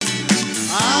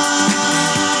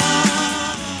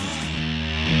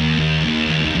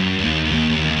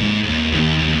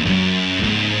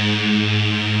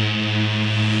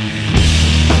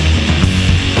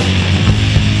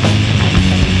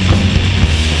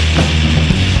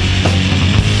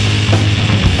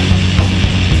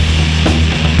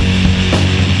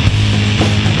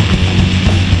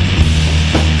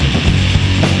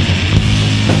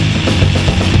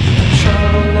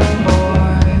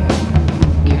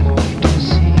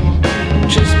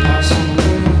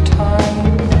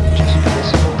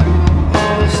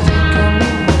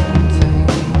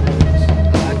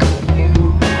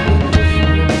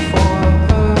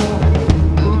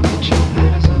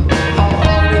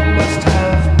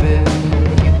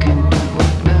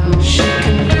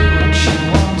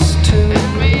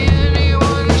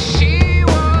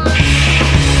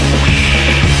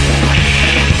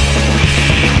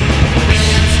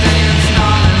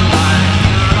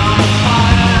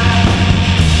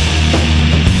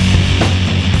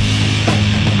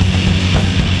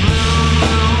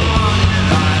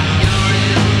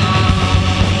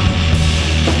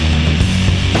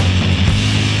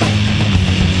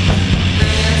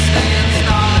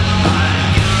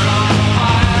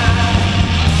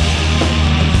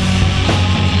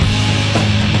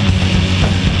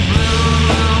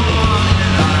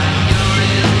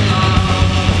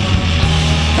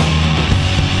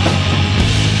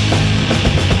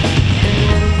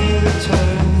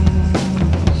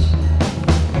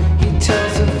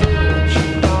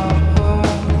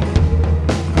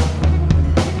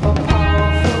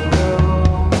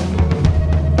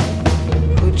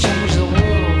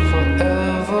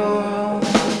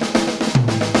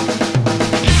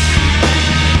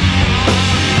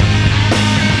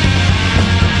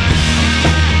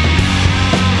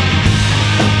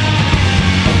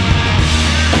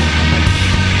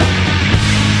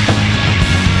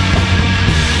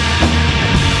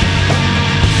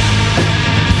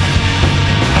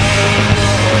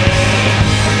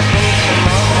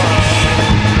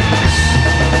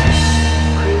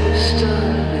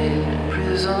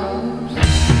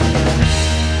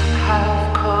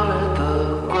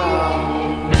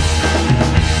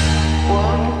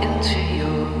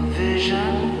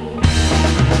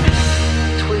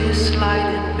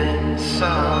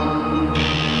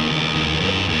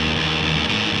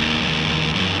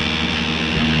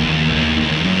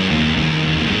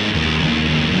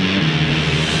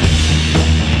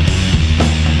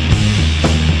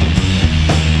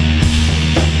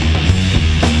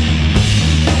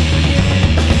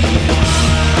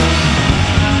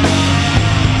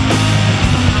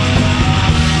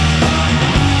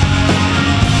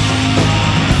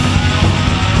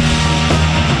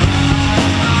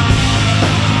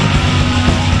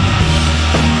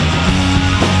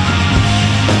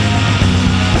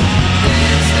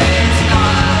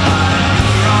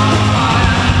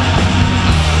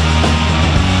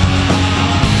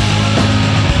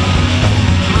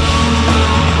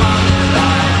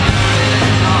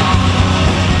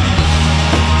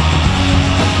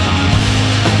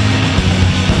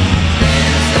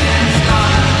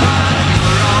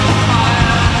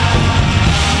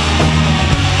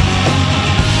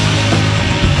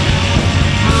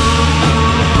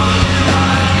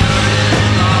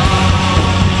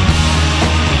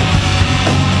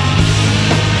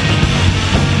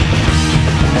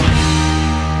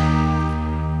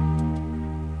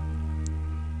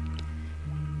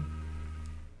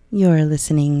You're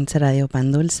listening to Radio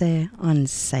Pan Dulce on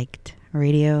Psyched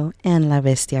Radio and La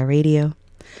Bestia Radio,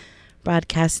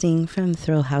 broadcasting from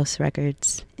Thrill House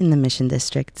Records in the Mission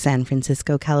District, San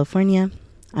Francisco, California.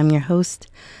 I'm your host,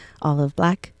 Olive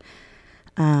Black.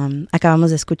 Acabamos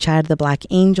de escuchar The Black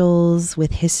Angels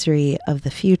with History of the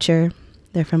Future.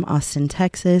 They're from Austin,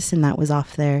 Texas, and that was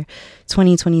off their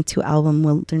 2022 album,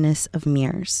 Wilderness of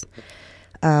Mirrors.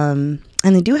 And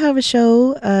they do have a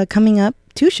show coming up,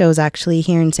 2 shows actually,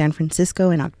 here in San Francisco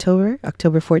in October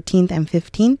 14th and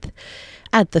 15th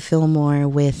at the Fillmore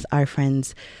with our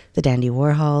friends, the Dandy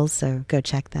Warhols. So go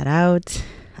check that out.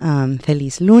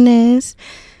 Feliz lunes.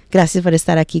 Gracias por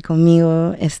estar aquí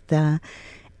conmigo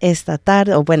esta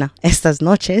tarde, o bueno, estas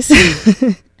noches.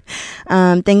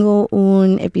 Tengo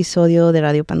un episodio de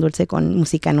Radio Pan Dulce con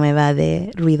música nueva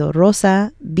de Ruido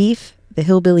Rosa, Beef, The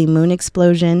Hillbilly Moon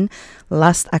Explosion,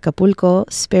 Lost Acapulco,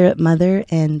 Spirit Mother,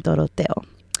 and Doroteo.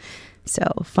 So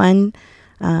fun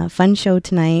show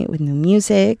tonight with new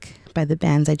music by the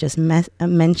bands I just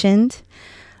mentioned.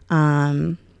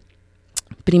 Primero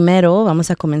vamos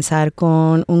a comenzar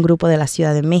con un grupo de la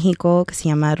Ciudad de México que se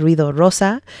llama Ruido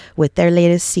Rosa with their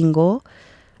latest single,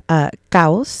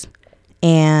 Caos.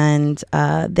 And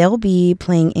they'll be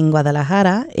playing in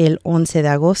Guadalajara el 11 de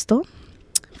agosto,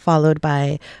 followed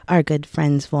by our good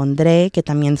friends Vondré, que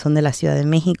también son de la Ciudad de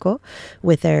México,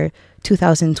 with their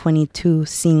 2022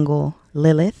 single,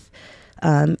 Lilith.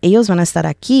 Ellos van a estar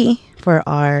aquí for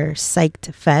our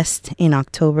Psyched Fest in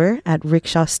October at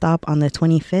Rickshaw Stop on the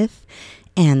 25th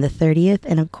and the 30th,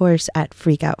 and of course at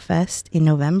Freak Out Fest in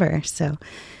November. So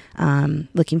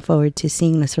looking forward to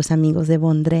seeing nuestros amigos de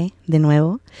Vondré de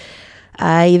nuevo.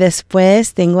 Y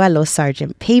después tengo a los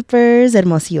Sgt. Papers,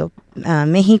 Hermosillo,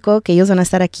 México, que ellos van a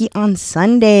estar aquí on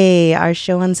Sunday. Our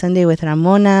show on Sunday with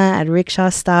Ramona at Rickshaw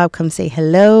Stop. Come say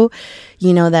hello.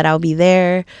 You know that I'll be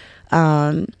there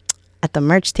at the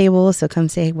merch table. So come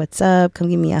say what's up. Come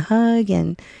give me a hug.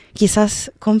 And quizás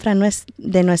compra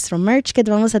de nuestro merch que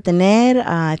vamos a tener.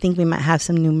 I think we might have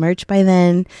some new merch by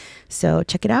then. So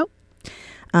check it out.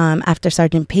 After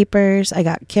Sgt. Papers, I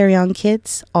got Carry On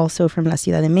Kids, also from La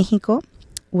Ciudad de Mexico,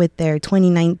 with their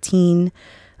 2019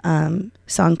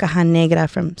 song Caja Negra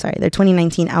their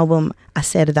 2019 album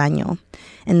Hacer Daño.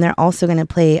 And they're also going to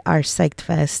play our Psyched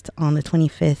Fest on the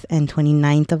 25th and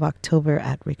 29th of October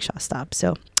at Rickshaw Stop.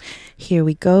 So here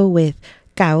we go with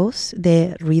Caos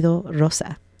de Ruido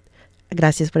Rosa.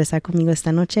 Gracias por estar conmigo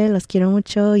esta noche, los quiero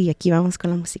mucho y aquí vamos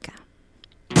con la música.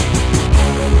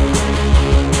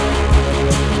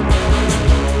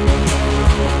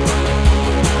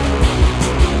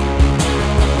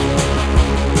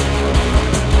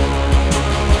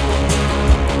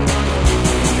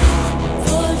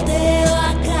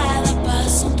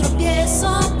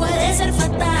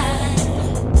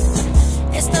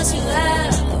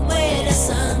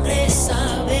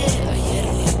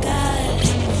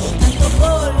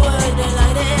 Polvo en el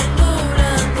aire,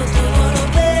 nublando todo lo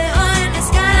veo.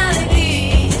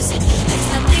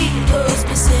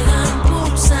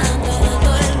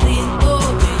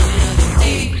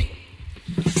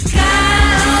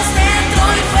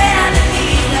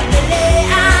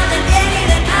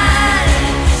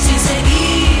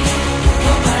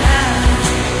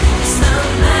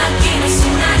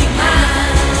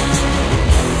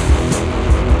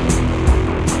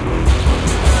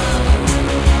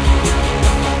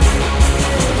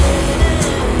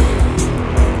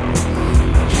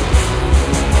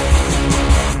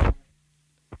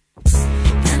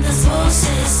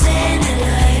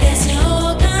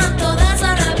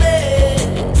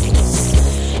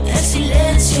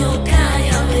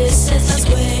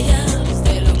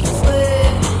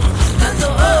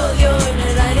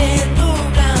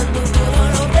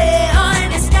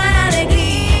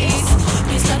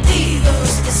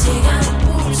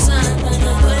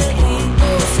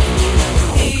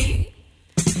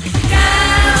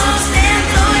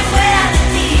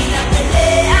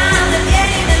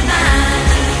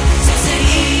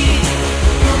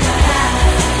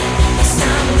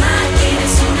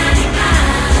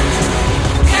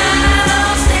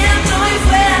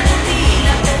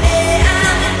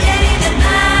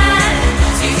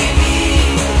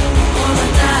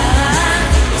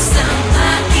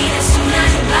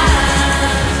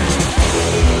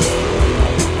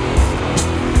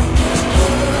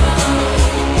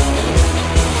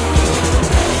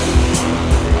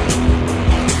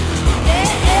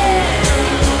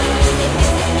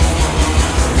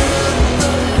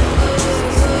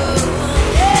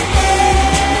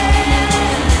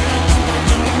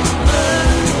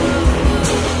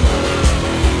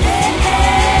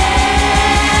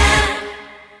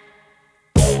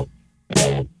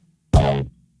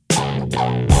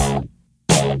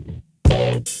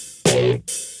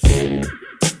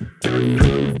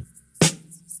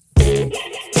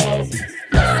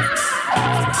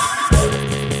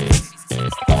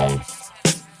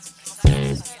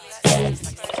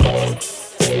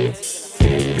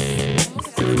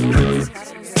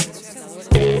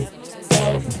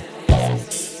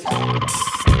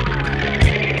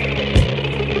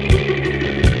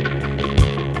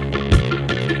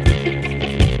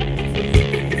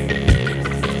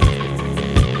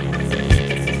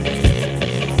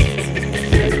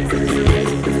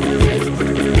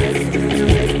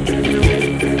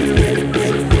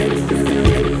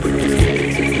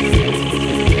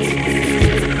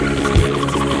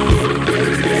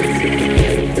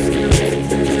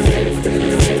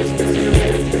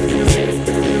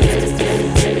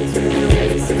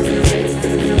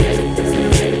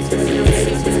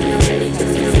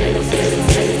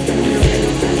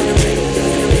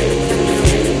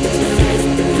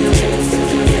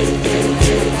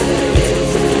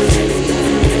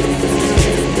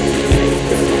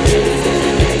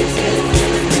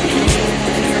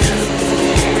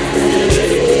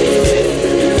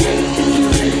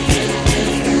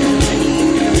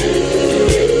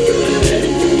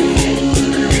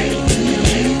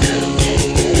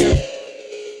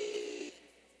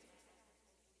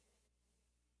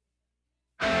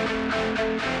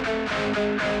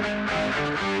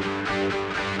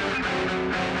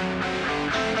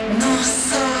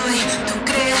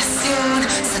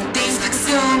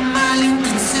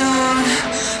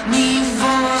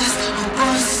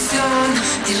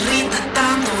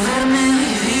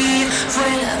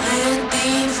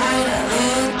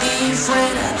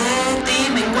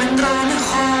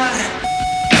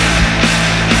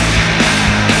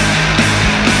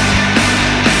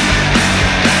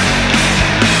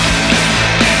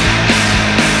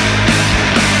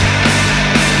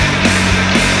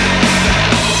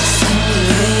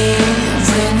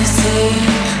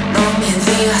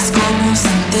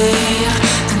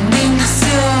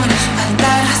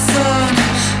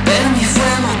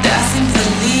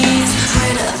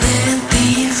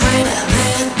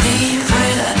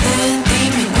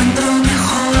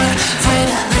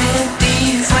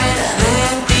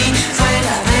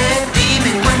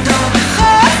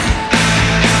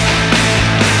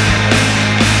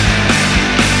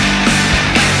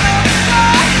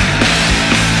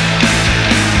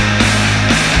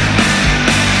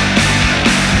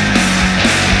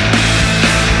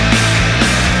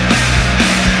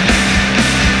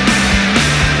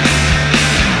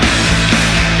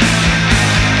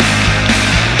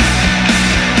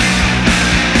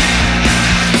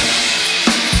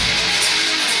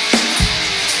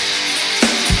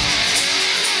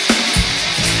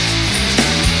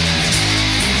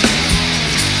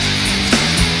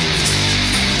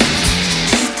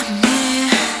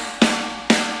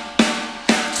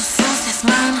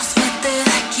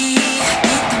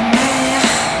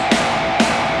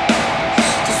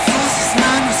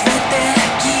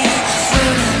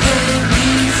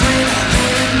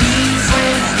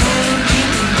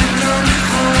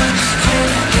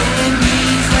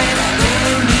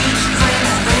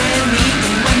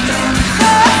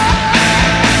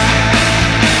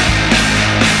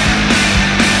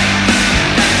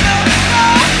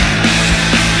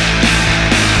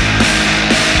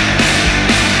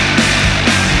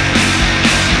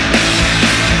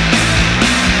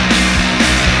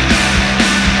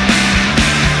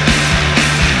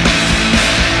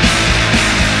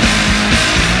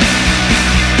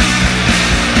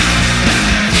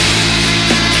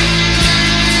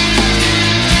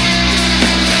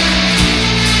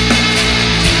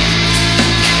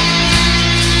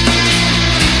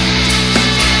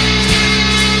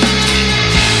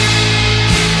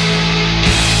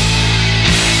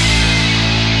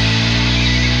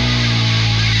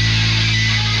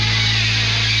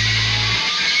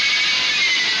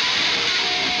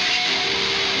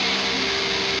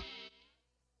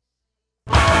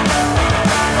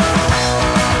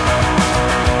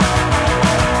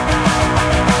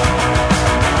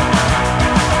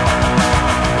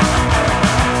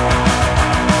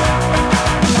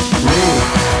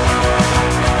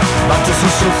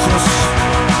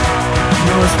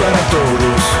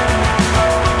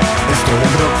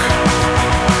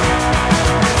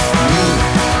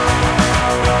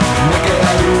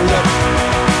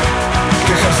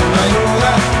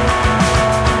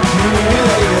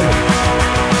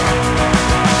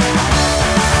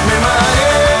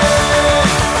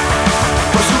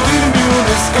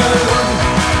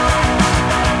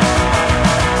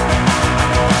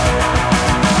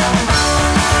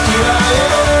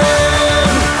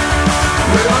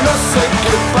 Pero no sé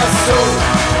qué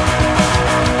pasó.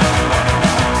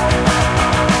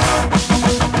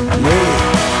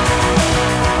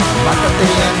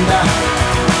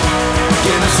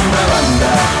 una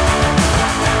banda,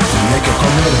 y hay que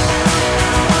comer.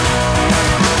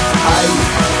 Hay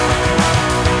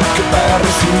que pagar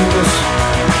recibos,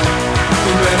 y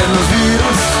no eres los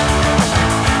virus,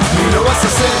 ni lo vas a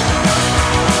hacer.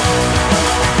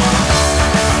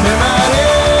 Me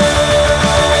mareé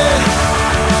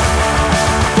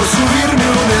por subirme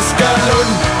un escalón.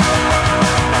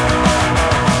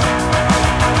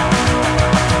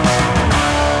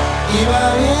 Iba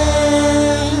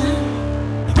bien,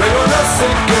 luego no sé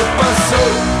qué pasó.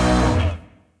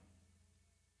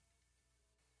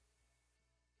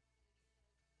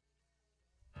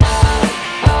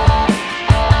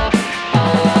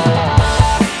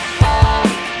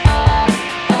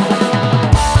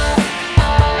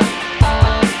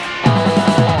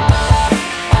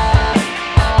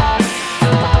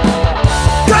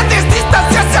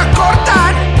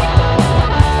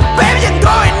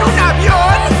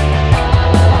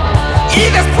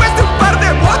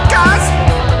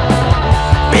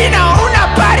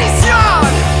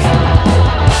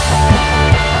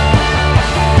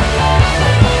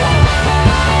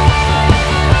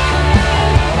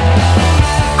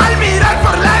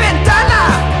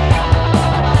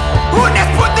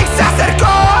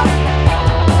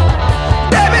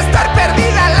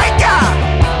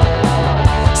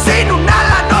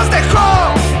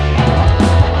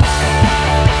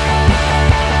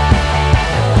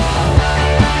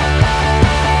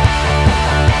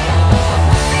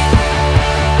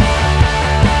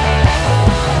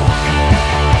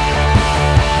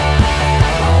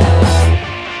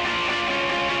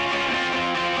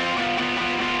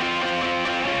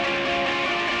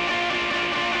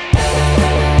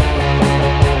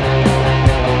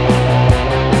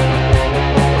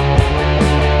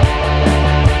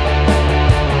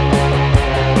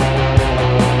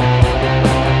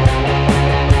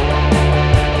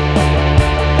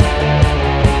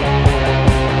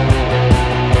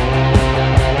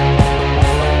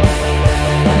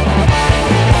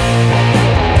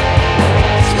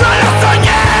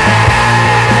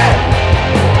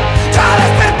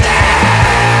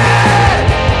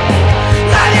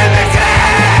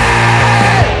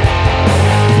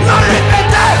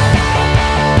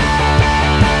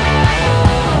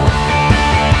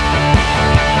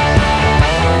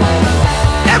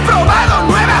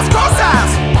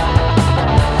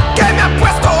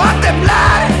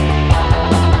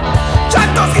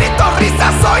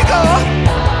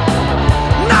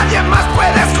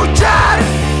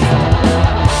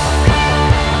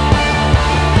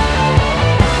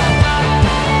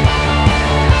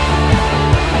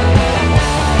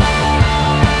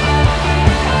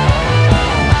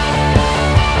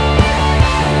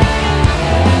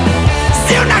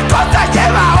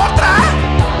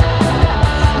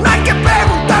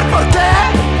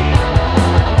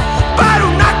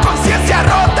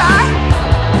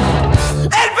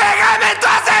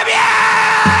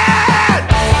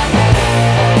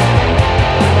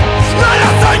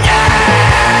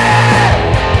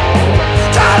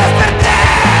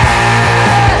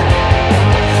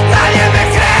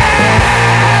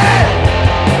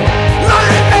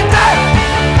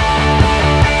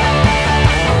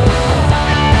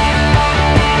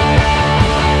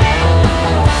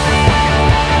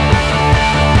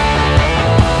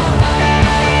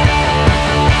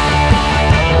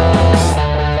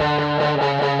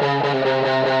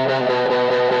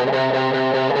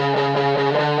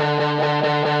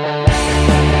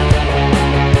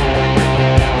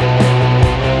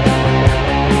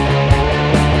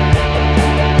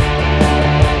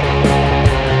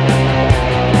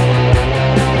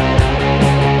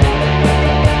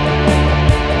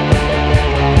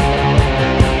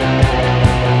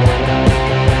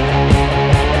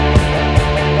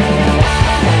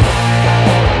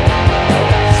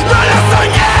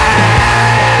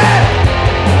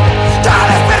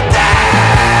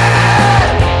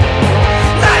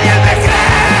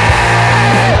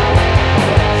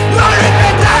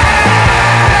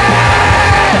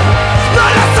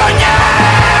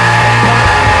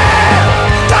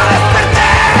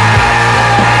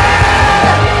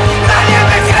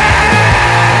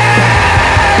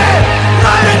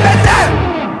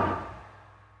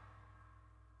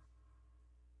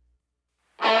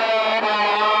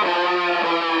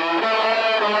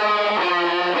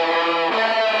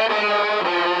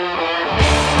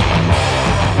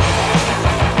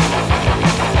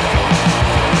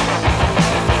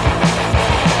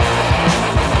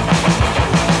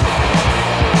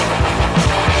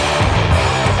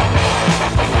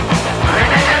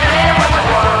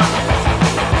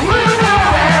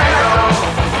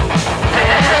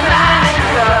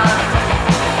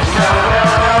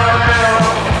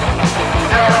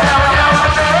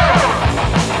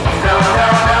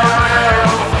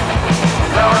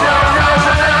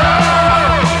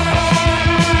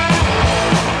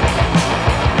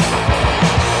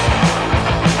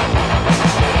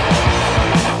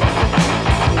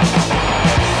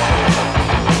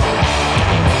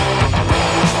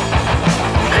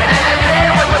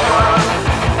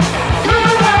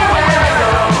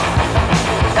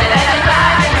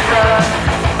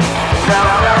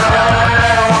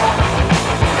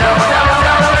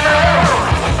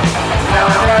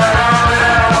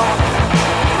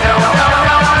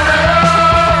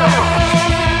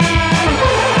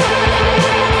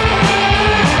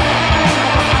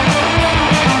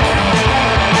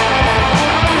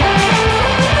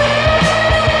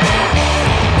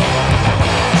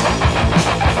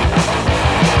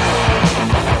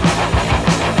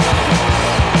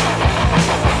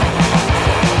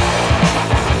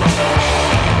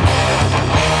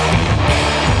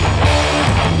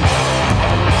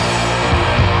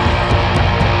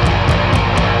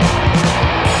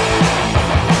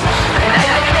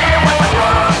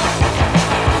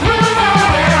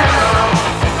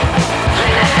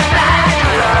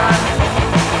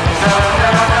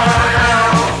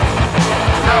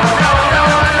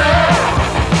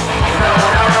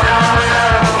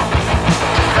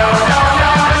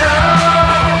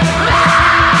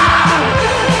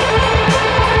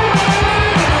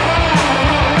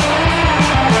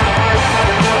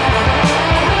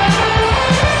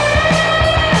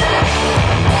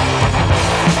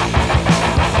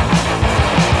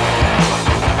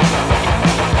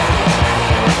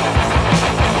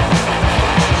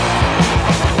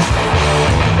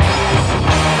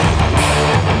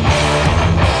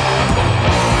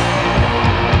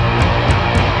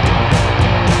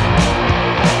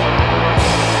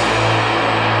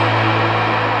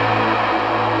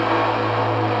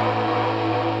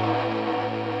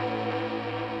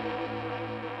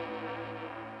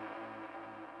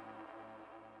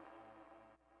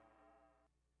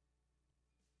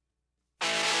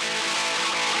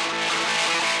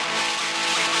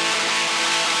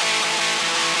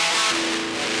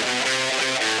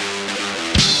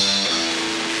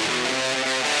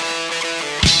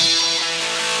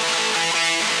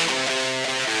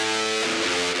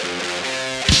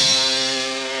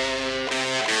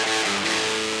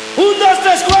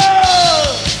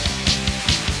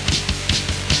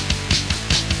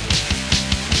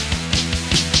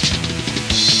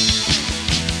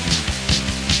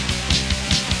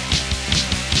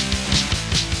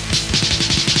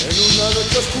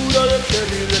 oscuro de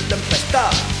terrible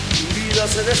tempestad. Tu vida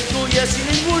se destruye sin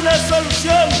ninguna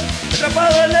solución,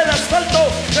 atrapado en el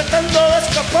asfalto, tratando de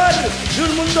escapar de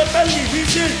un mundo tan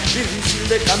difícil, difícil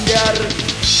de cambiar.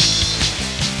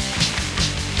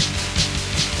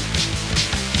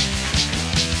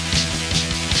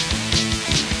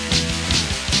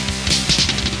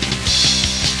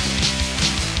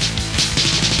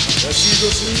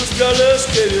 Residuos industriales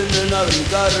que vienen a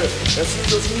brincar,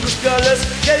 residuos industriales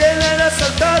que vienen a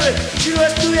saltar. Si no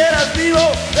estuvieras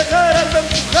vivo, dejarás de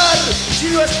empujar. Si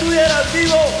no estuvieras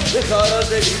vivo, dejarás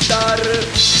de gritar.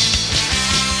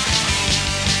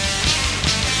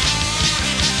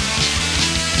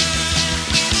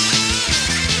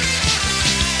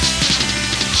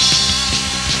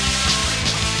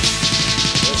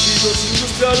 Residuos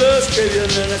industriales que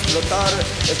vienen a explotar.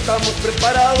 Estamos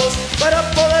preparados para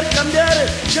poder cambiar.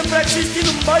 Siempre ha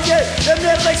existido un valle de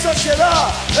mierda y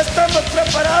sociedad. Estamos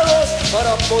preparados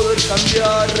para poder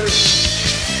cambiar.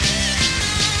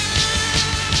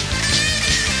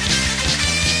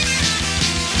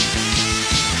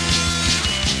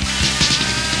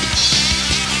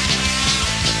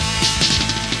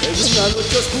 En una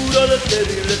noche oscura de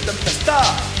terrible tempestad,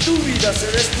 tu vida se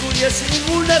destruye sin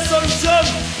ninguna solución,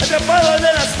 atrapado en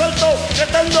el asfalto,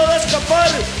 tratando de escapar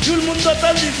de un mundo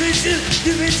tan difícil,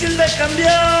 difícil de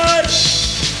cambiar.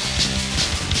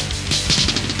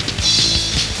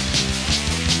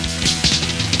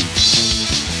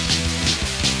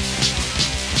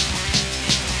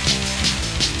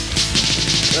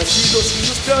 Residuos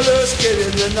industriales que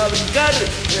vienen a brincar,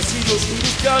 residuos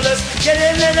industriales que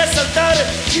vienen a saltar.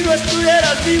 Si no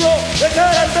estuvieras vivo,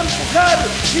 dejarás de empujar.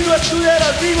 Si no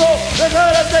estuvieras vivo,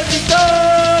 dejarás de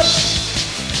gritar.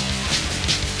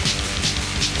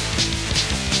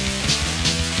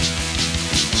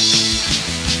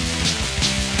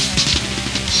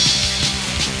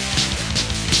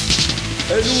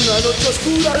 En una noche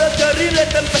oscura de terrible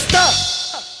tempestad.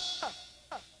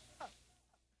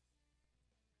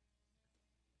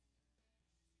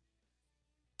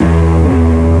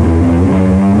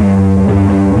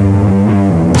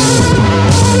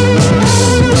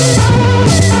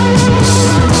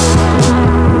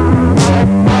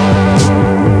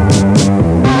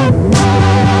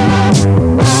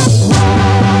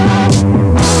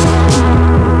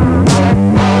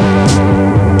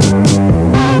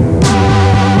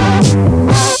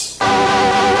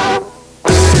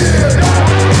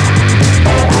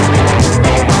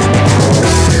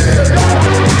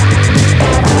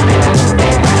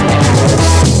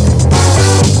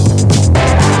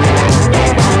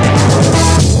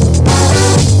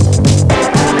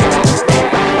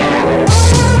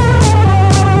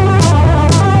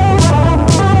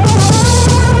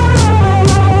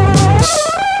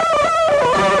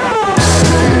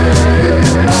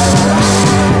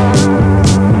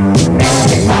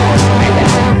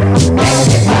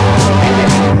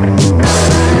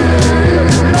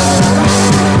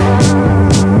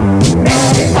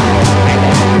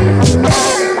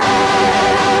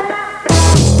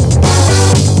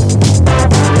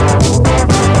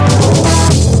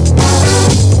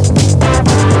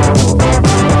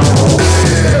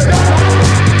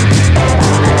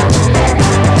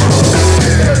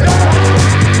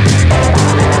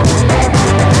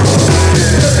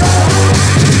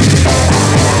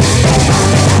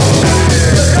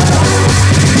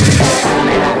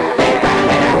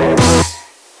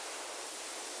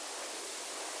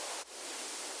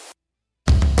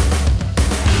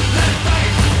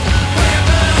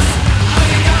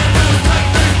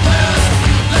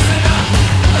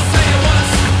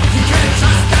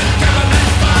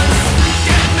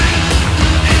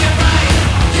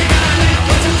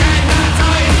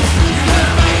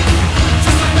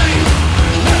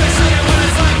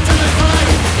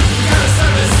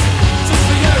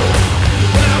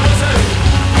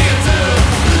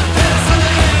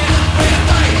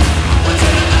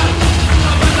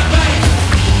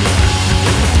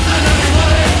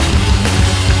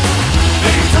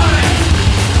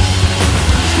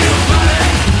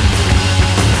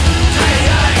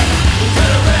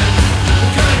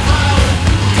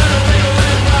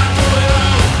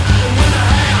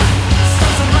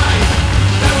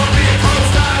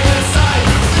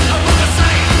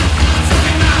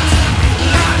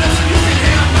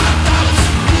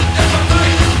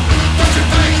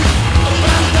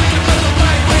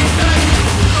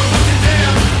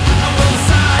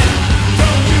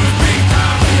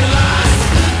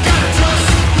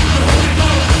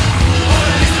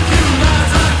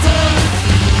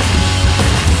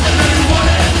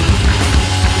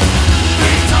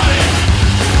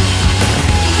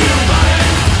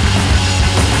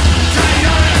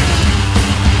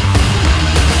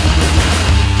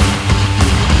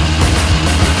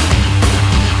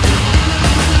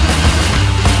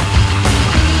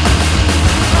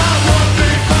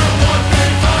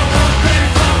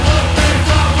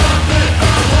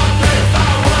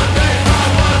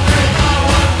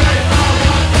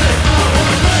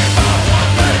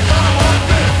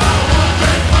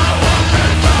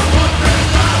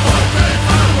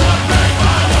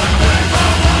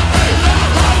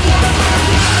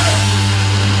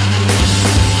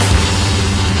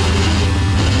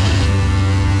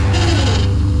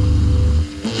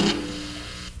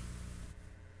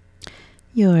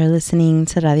 You're listening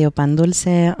to Radio Pan Dulce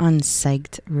on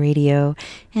Psyched Radio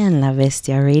and La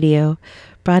Bestia Radio,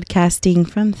 broadcasting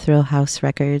from Thrill House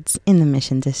Records in the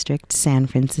Mission District, San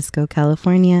Francisco,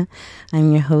 California.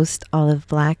 I'm your host, Olive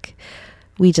Black.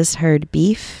 We just heard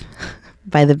Beef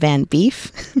by the band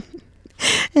Beef,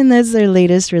 and that's their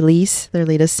latest release, their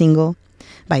latest single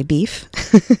by Beef.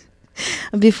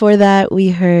 Before that, we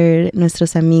heard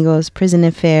Nuestros Amigos Prison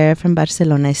Affair from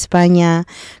Barcelona, España,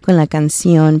 con la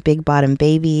canción Big Bottom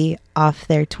Baby off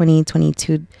their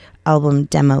 2022 album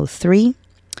Demo 3.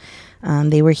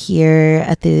 They were here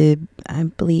at I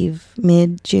believe,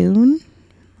 mid-June,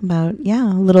 a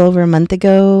little over a month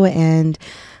ago, and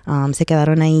se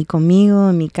quedaron ahí conmigo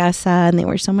en mi casa, and they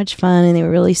were so much fun, and they were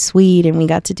really sweet, and we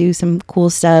got to do some cool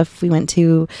stuff. We went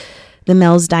to the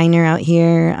Mel's Diner out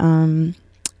here,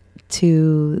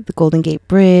 to the Golden Gate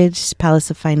Bridge,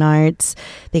 Palace of Fine Arts.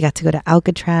 They got to go to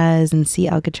Alcatraz and see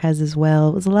Alcatraz as well.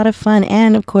 It was a lot of fun.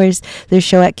 And of course, their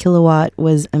show at Kilowatt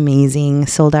was amazing.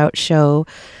 Sold out show.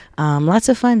 Lots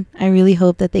of fun. I really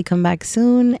hope that they come back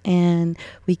soon and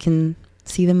we can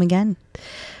see them again.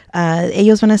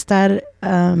 Ellos van a estar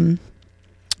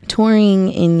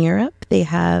touring in Europe. They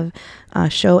have a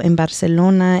show in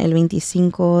Barcelona el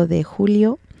 25 de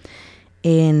julio.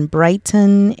 En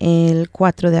Brighton el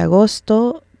 4 de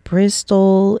agosto,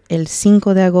 Bristol el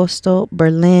 5 de agosto,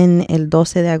 Berlin el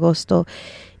 12 de agosto,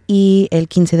 y el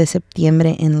 15 de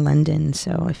septiembre in London.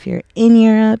 So if you're in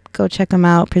Europe, go check them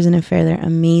out. Prison Affair, they're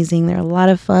amazing. They're a lot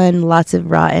of fun, lots of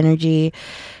raw energy.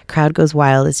 Crowd goes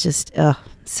wild. It's just,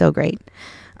 so great.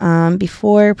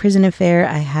 Before Prison Affair,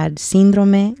 I had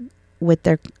Síndrome with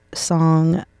their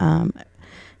song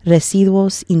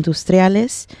Residuos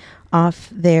Industriales off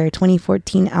their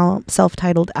 2014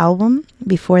 self-titled album.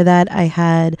 Before that, I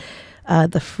had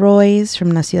the Froys from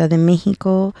La Ciudad de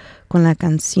México con la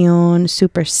canción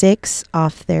Super 6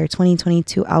 off their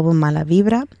 2022 album Mala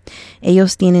Vibra.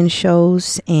 Ellos tienen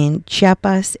shows en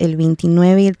Chiapas el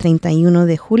 29 y el 31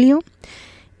 de julio,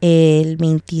 el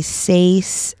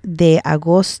 26 de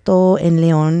agosto en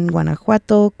León,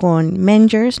 Guanajuato con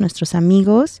Mengers, Nuestros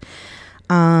Amigos,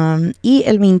 y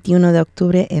el 21 de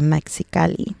octubre en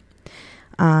Mexicali.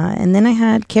 And then I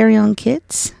had Carry On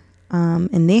Kids,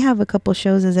 and they have a couple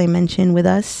shows, as I mentioned, with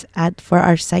us for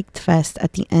our Psyched Fest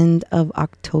at the end of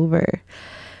October.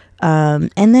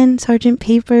 And then Sgt.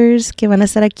 Papers, que van a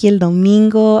estar aquí el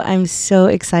domingo. I'm so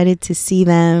excited to see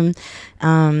them.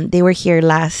 They were here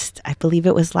I believe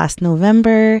it was last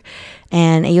November,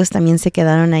 and ellos también se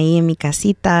quedaron ahí en mi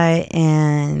casita,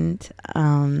 and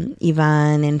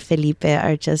Ivan and Felipe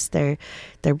are just their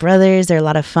brothers. They're a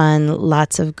lot of fun,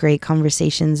 lots of great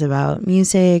conversations about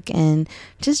music, and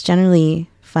just generally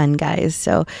fun guys.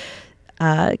 So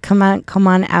come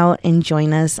on out and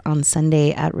join us on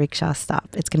Sunday at Rickshaw Stop.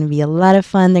 It's going to be a lot of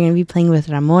fun. They're going to be playing with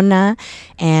Ramona,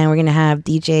 and we're going to have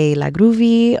DJ La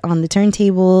Groovy on the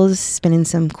turntables, spinning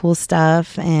some cool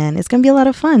stuff, and it's going to be a lot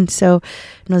of fun. So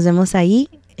nos vemos ahí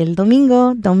el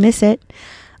domingo. Don't miss it.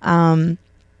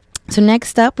 So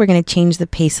next up, we're going to change the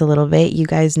pace a little bit. You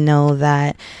guys know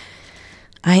that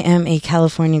I am a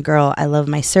California girl. I love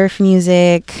my surf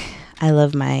music. I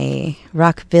love my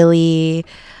rockabilly.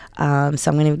 So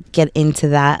I'm going to get into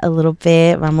that a little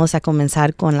bit. Vamos a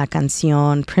comenzar con la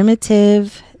canción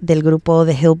Primitive del grupo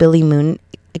The Hillbilly Moon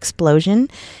Explosion,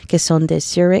 que son de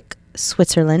Zurich,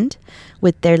 Switzerland,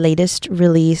 with their latest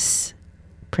release,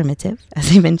 Primitive,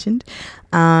 as I mentioned.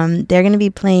 They're going to be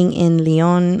playing in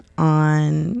Lyon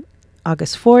on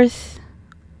August 4th,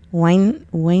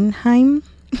 Weinheim.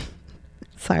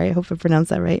 Sorry, I hope I pronounced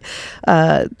that right.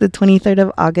 The 23rd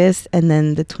of August, and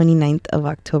then the 29th of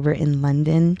October in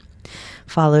London,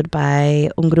 followed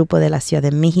by un grupo de la Ciudad de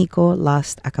México,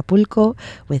 Lost Acapulco,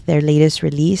 with their latest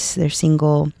release, their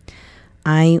single,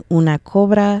 Hay una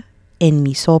cobra en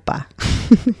mi sopa.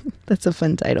 That's a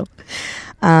fun title.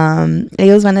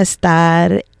 Ellos van a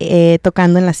estar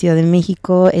tocando en la Ciudad de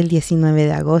México el 19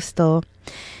 de agosto.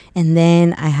 And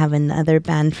then I have another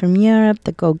band from Europe,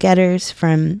 the Go Getters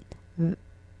from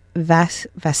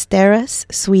Västerås,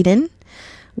 Sweden,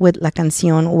 with la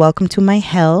canción Welcome to My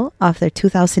Hell off their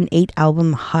 2008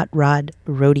 album Hot Rod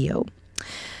Rodeo.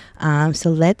 So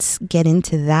let's get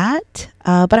into that.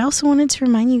 But I also wanted to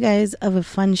remind you guys of a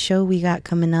fun show we got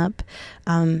coming up.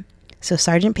 So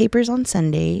Sgt. Papers on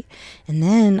Sunday, and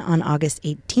then on August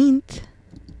 18th,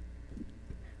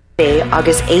 Friday,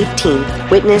 August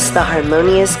 18th, witness the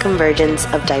harmonious convergence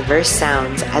of diverse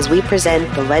sounds as we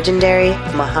present the legendary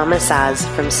Mohamed Saz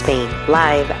from Spain,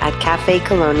 live at Café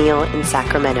Colonial in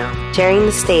Sacramento. Sharing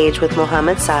the stage with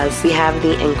Mohamed Saz, we have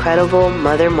the incredible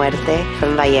Mother Muerte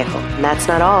from Vallejo. And that's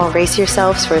not all. Brace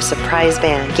yourselves for a surprise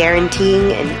band,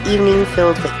 guaranteeing an evening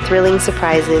filled with thrilling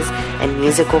surprises and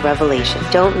musical revelation.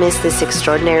 Don't miss this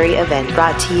extraordinary event,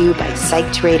 brought to you by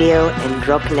Psyched Radio and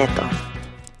Rock Neto.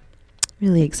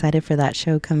 Really excited for that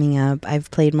show coming up. I've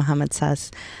played Mohamed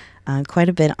Saz quite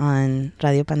a bit on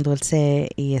Radio Pan Dulce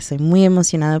y estoy muy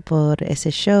emocionada por ese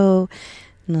show.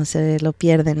 No se lo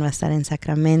pierden, va a estar en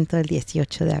Sacramento el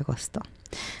 18 de agosto.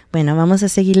 Bueno, vamos a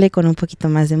seguirle con un poquito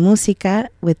más de música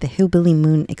with the Hillbilly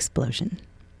Moon Explosion.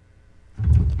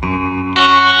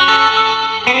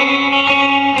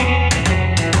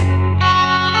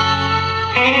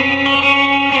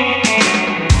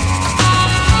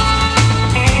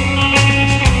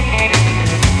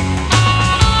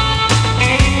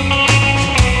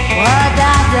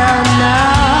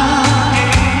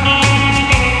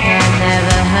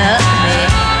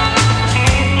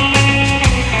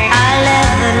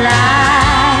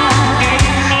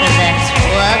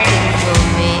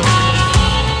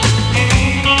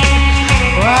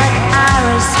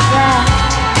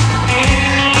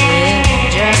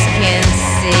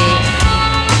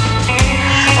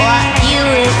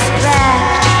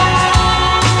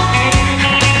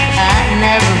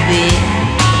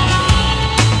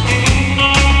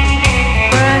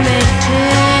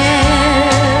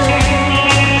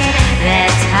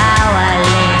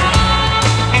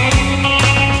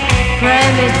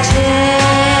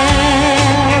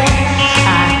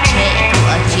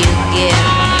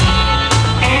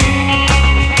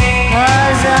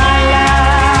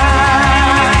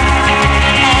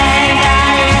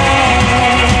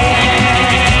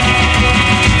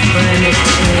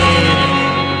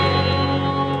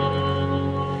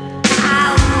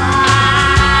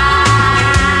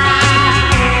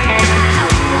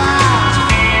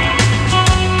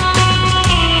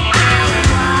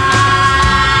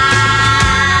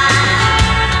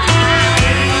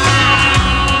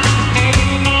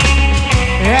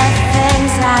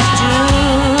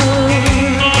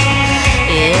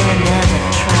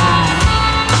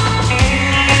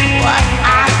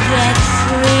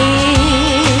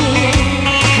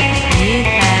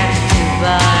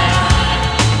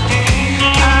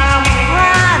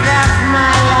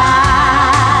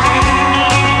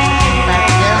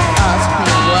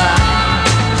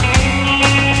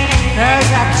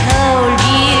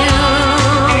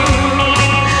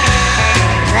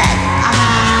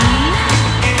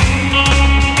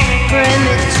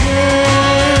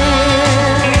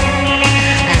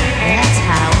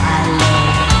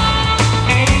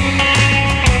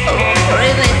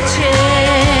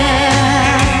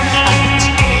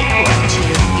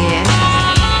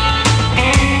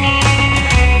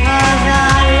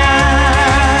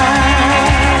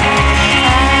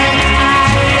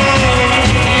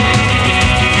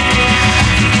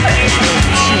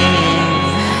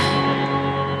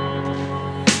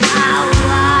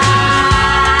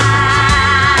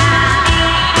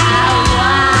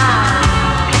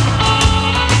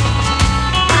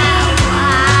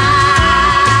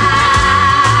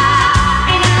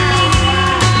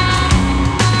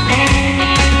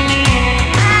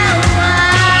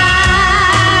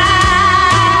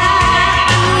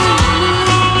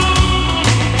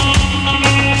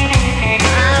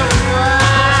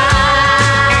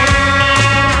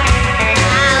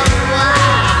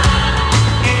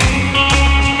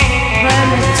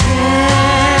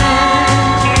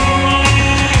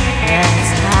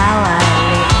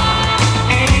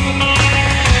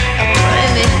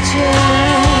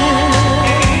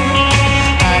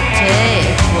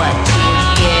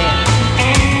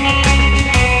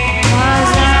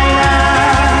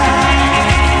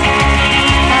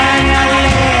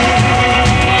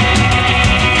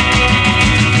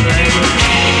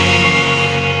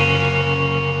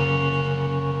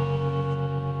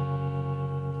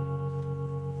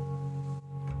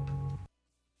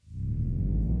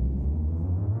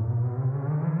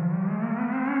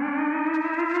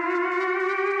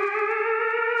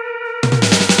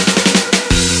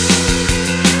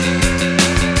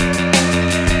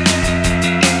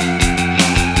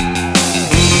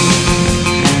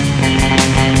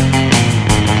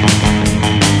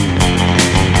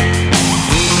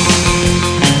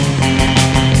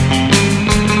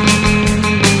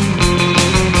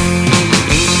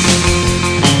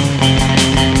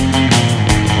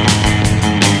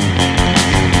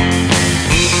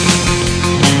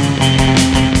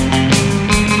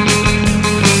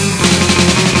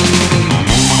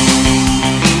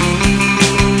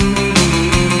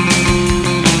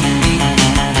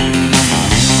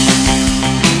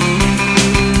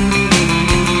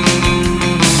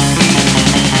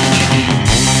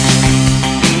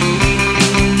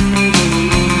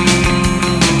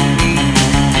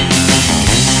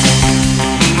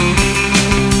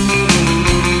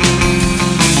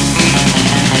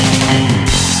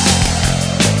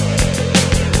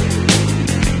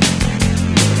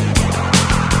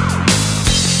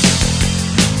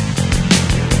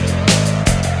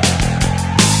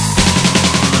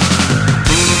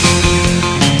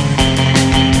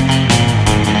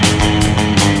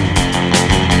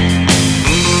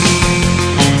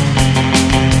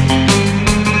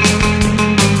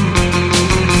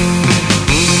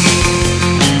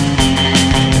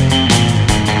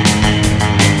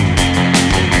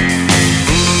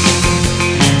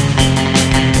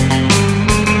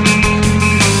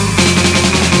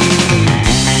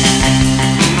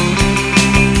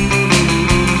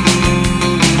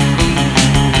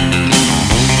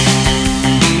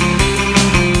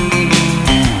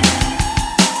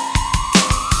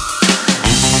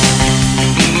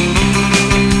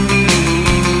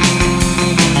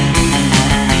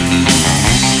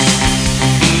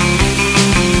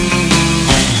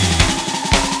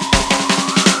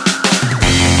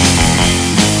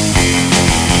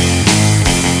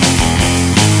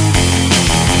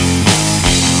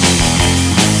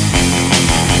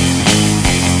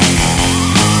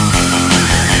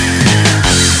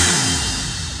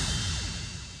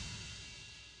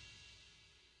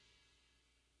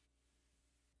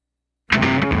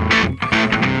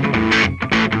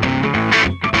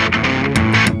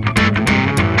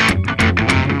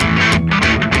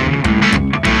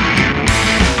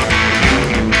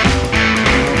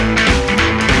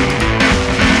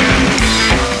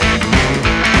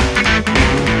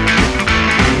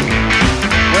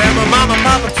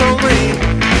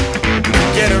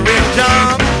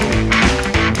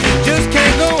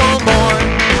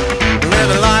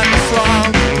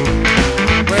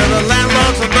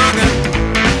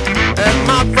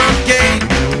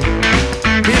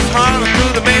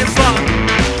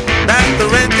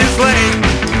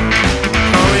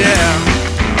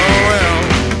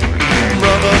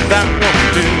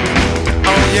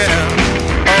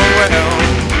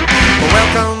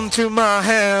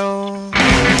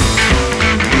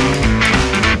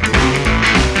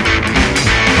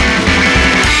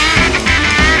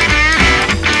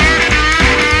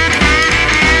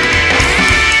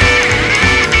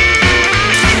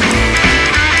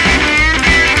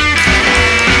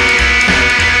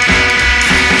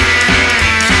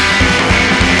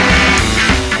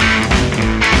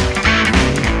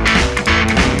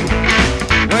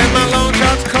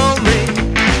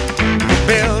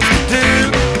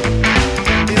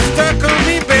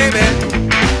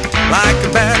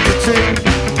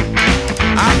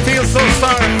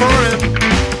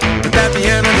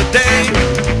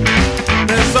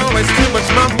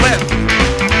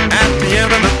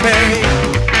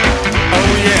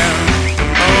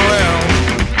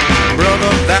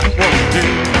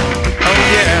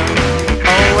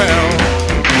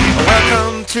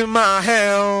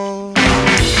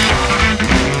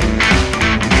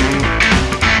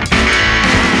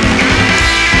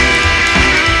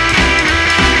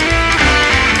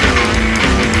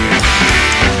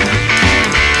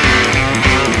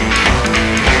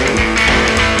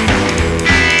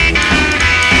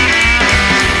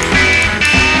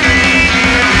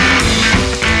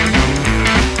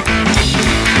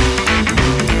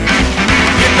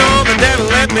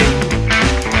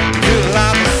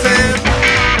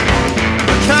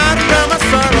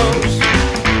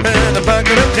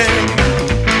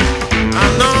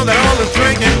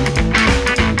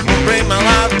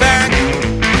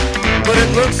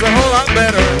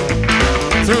 better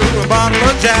through a bottle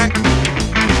of Jack.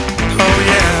 Oh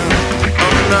yeah,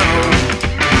 oh no,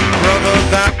 brother,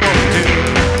 that won't do.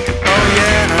 Oh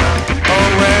yeah, oh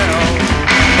well,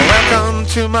 welcome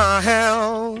to my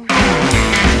hell.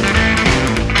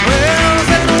 Well, I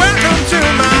said welcome to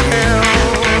my hell.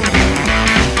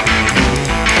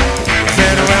 I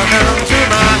said welcome to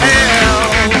my hell.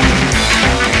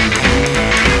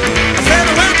 I said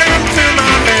welcome to my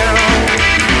hell.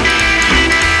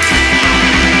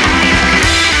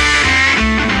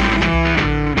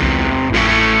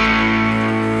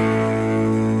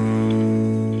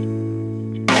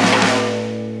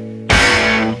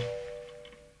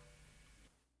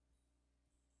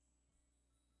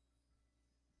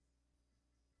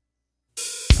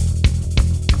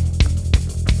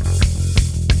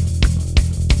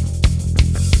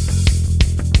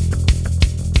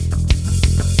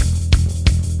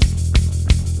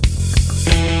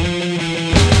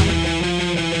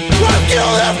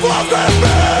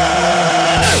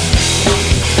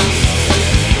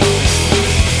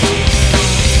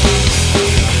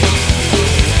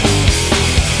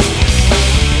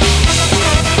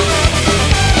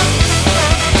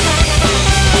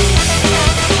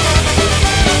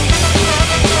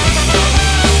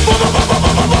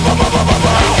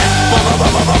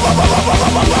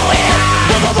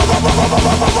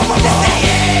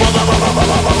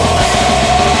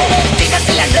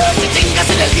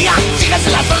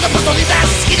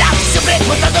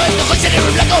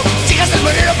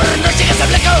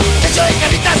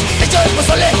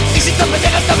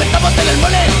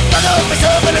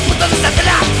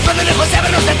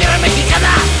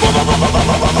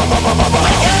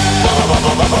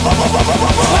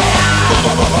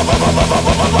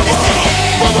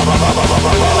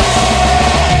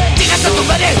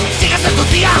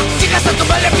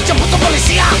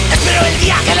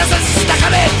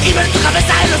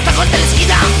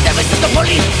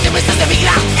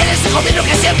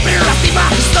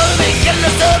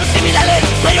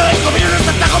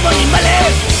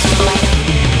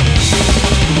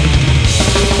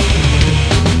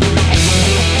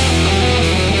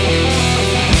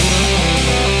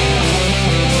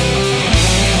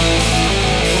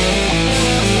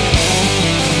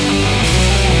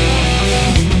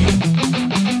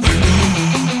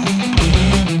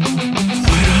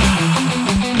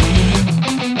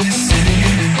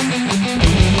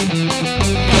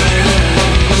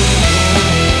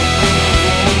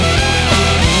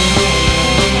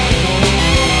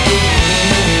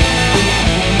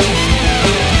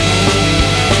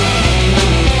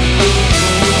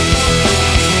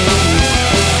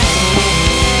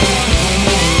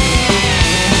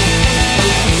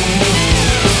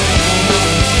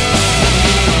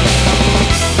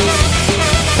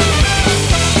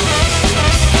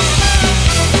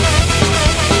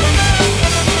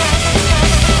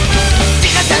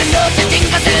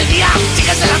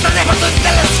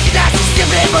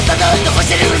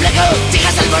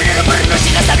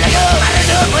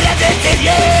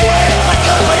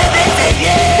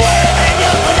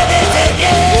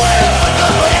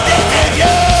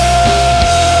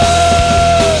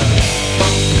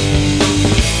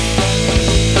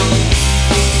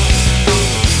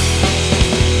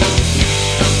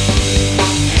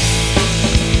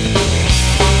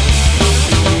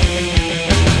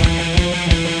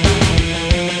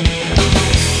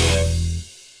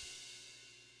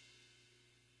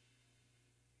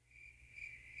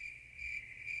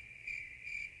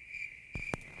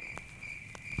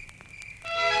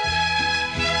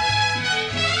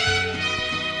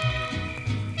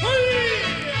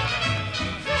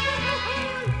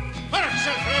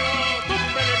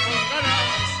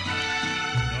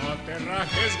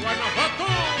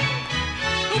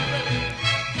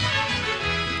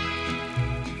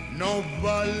 No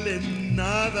vale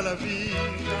nada la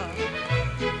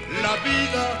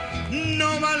vida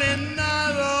no vale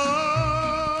nada.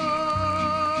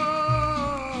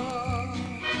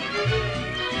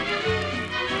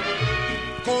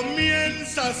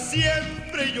 Comienza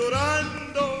siempre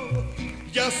llorando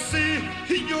y así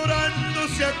llorando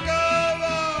se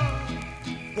acaba.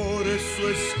 Por eso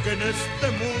es que en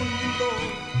este mundo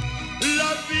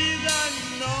la vida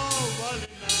no vale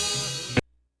nada.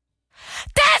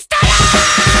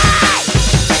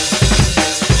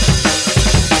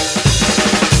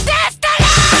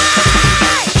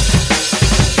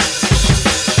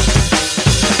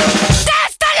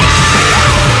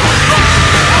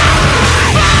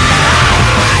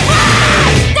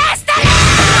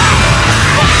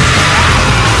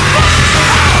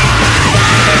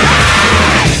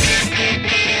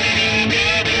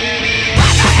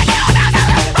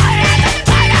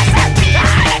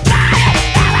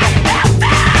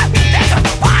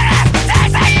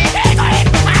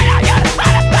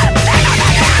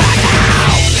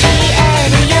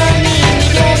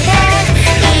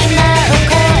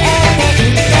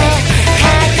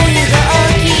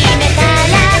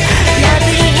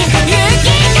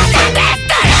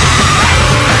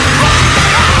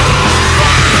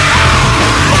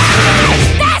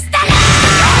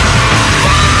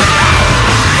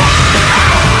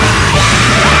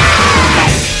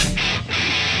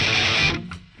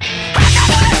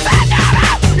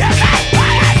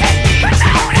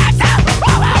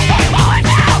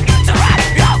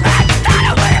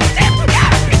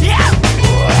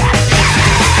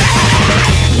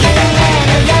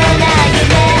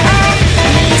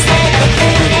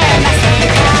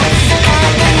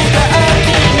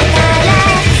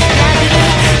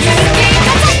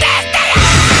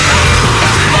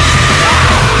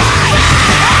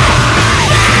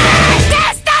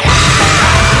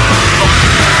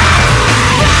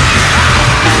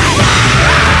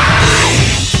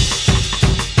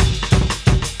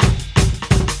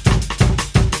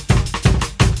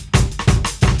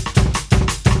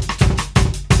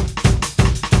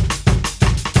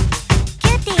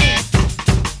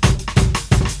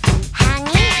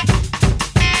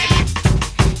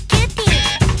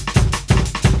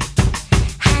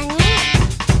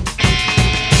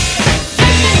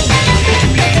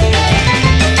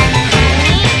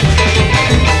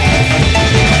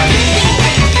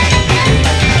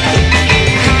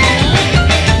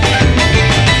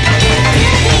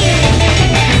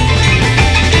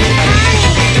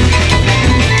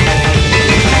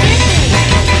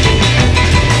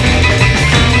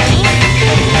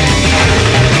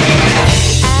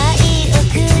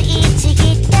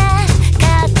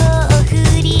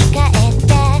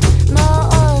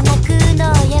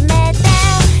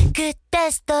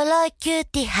 ストロイキュー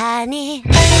ティーハニ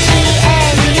ー消え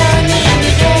るように逃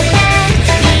げて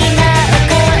今を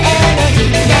超える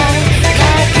んだ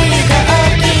覚悟を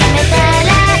決めた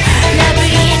らラブリ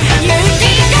ーユーテ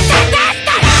ィーがただ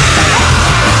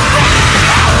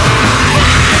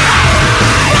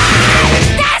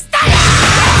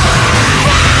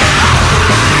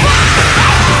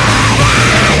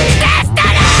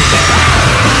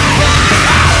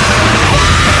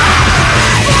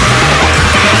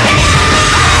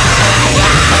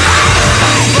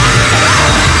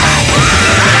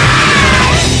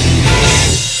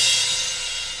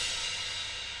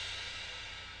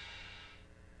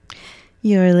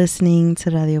You're listening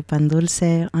to Radio Pan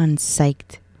Dulce on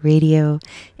Psyched Radio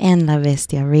and La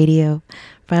Bestia Radio,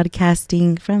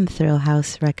 broadcasting from Thrill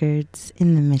House Records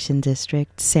in the Mission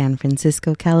District, San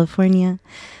Francisco, California.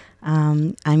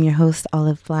 I'm your host,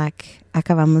 Olive Black.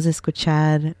 Acabamos de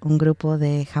escuchar un grupo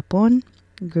de Japón,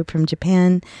 a group from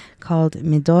Japan called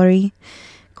Midori,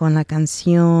 con la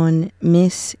canción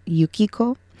Miss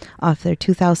Yukiko off their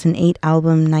 2008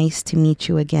 album Nice to Meet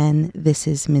You Again. This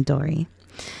is Midori.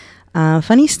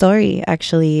 Funny story,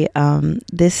 actually.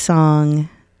 This song,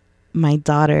 my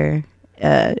daughter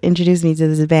introduced me to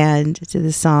this band, to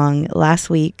this song last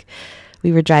week.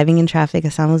 We were driving in traffic,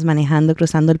 estábamos manejando,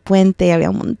 cruzando el puente, había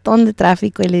un montón de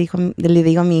tráfico y le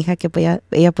digo a mi hija que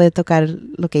ella puede tocar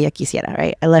lo que ella quisiera,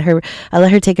 right? I let her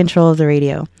take control of the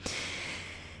radio.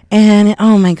 And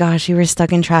oh my gosh, we were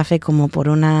stuck in traffic como por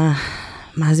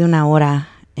más de una hora.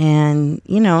 And,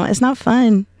 you know, it's not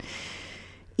fun.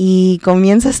 Y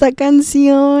comienza esta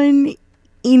canción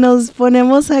y nos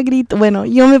ponemos a gritar. Bueno,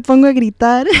 yo me pongo a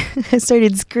gritar. I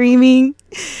started screaming.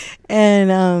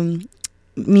 And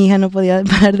mi hija no podía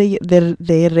parar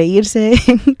de reírse.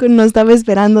 No estaba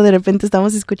esperando. De repente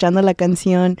estamos escuchando la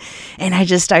canción. And I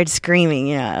just started screaming,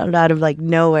 you know, out of like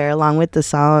nowhere along with the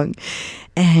song.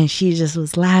 And she just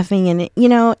was laughing. And,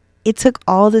 it took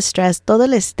all the stress, todo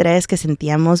el estrés que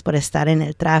sentíamos por estar en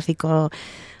el tráfico.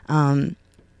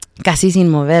 Casi sin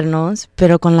movernos,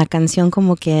 pero con la canción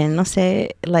como que, no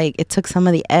sé, like it took some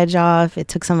of the edge off, it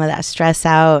took some of that stress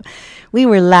out. We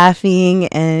were laughing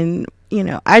and,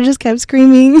 I just kept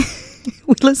screaming.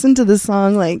 We listened to the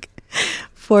song like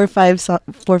four or five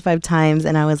times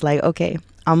and I was like, okay,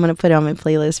 I'm going to put it on my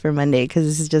playlist for Monday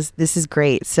because this is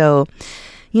great. So,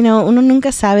 uno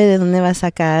nunca sabe de dónde va a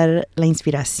sacar la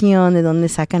inspiración, de dónde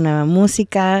saca nueva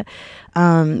música.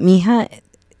 Mi hija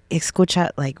escucha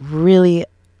like really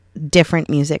different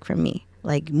music from me,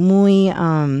 like muy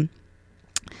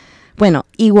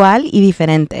igual y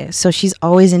diferente. So she's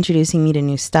always introducing me to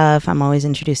new stuff. I'm always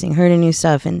introducing her to new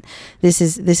stuff, and this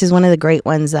is one of the great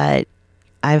ones that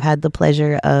I've had the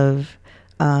pleasure of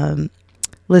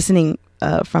listening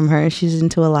from her. She's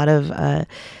into a lot of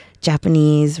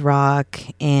Japanese rock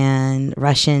and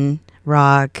Russian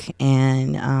rock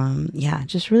and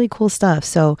just really cool stuff.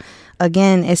 So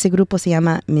again, ese grupo se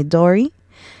llama Midori.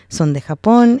 Son de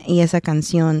Japón y esa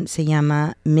canción se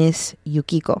llama Miss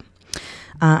Yukiko.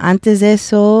 Antes de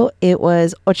eso, it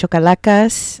was Ocho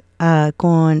Calacas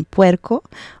con Puerco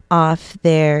off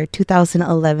their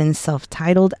 2011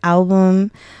 self-titled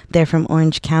album. They're from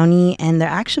Orange County, and they're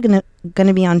actually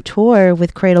gonna be on tour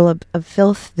with Cradle of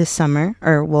Filth this summer,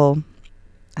 or well,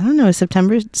 I don't know,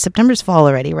 September's fall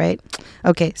already, right?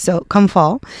 Okay, so come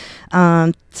fall.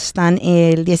 Están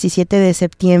el 17 de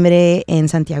septiembre en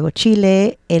Santiago,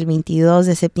 Chile, el 22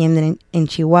 de septiembre en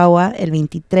Chihuahua, el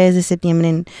 23 de septiembre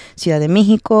en Ciudad de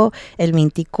México, el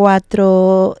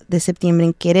 24 de septiembre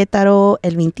en Querétaro,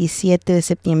 el 27 de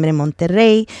septiembre en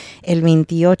Monterrey, el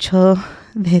 28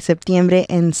 de septiembre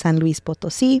en San Luis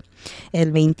Potosí,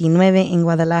 el 29 en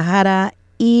Guadalajara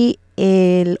y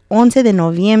el 11 de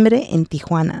noviembre en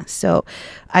Tijuana. So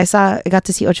I got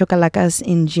to see Ocho Calacas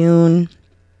in June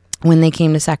when they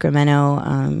came to Sacramento.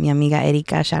 Mi amiga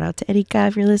Erika, shout out to Erika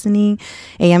if you're listening.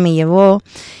 Ella me llevó,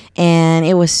 and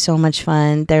it was so much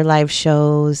fun. Their live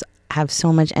shows have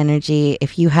so much energy.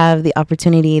 If you have the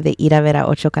opportunity de ir a ver a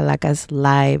Ocho Calacas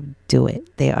live, do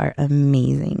it. They are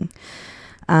amazing.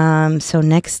 So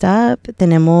next up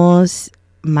tenemos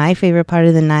my favorite part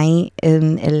of the night,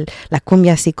 la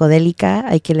cumbia psicodélica.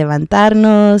 Hay que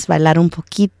levantarnos, bailar un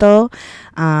poquito.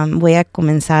 Voy a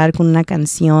comenzar con una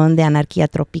canción de Anarquía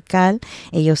Tropical.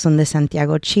 Ellos son de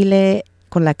Santiago, Chile,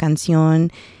 con la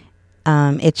canción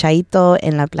Echadito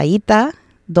en la Playita,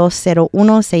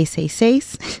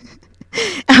 201666,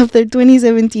 of their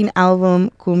 2017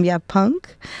 album Cumbia Punk.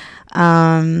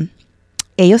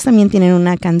 Ellos también tienen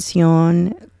una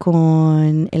canción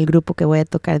con el grupo que voy a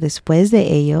tocar después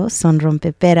de ellos, son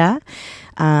Rompepera.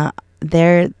 I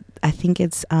think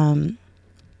it's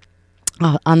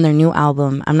on their new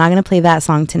album. I'm not going to play that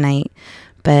song tonight,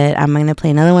 but I'm going to play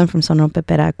another one from Son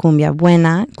Rompepera, Cumbia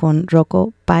Buena, con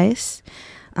Rocco Páez.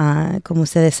 Como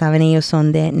ustedes saben, ellos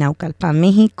son de Naucalpan,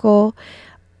 México,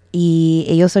 y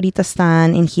ellos ahorita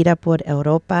están en gira por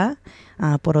Europa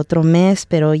por otro mes,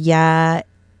 pero ya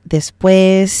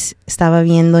después estaba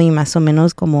viendo y más o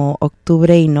menos como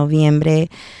octubre y noviembre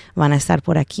van a estar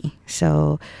por aquí.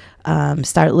 So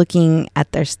start looking at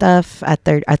their stuff, at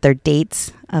their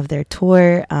dates of their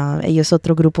tour. Ellos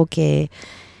otro grupo que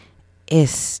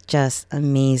es just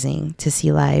amazing to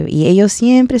see live. Y ellos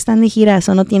siempre están de gira,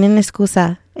 so no tienen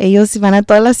excusa. Ellos van a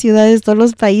todas las ciudades, todos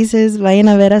los países, vayan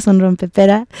a ver a Son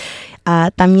Rompepera.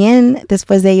 También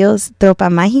después de ellos, Tropa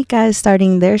Mágica is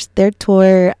starting their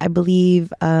tour, I believe.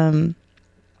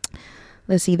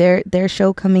 Let's see, their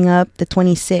show coming up the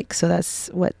 26th, so that's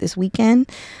this weekend.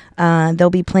 They'll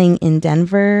be playing in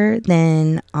Denver,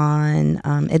 then on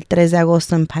el 3 de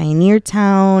agosto in Pioneer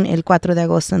Town, el 4 de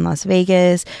agosto in Las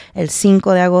Vegas, el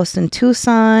 5 de agosto in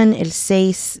Tucson, el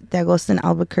 6 de agosto in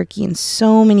Albuquerque, and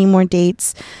so many more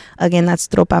dates. Again, that's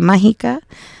Tropa Mágica.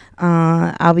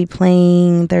 I'll be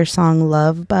playing their song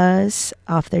Love Buzz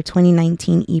off their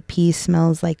 2019 EP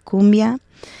Smells Like Cumbia.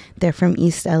 They're from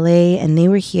East LA, and they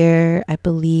were here, I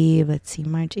believe, let's see,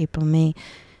 March, April, May,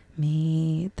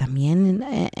 también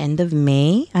end of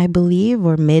May, I believe,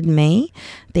 or mid-May.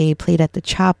 They played at the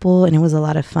Chapel, and it was a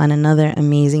lot of fun. Another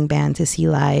amazing band to see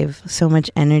live. So much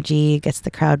energy, gets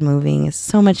the crowd moving. It's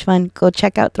so much fun. Go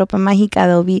check out Tropa Mágica.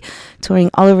 They'll be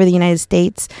touring all over the United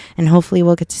States, and hopefully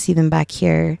we'll get to see them back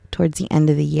here towards the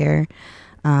end of the year,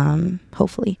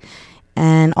 hopefully.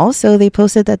 And also, they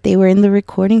posted that they were in the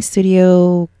recording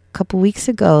studio couple weeks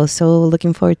ago, so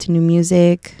looking forward to new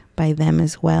music by them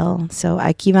as well. So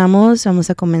aquí vamos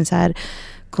a comenzar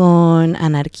con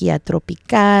Anarquía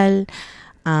Tropical,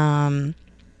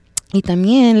 y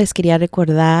también les quería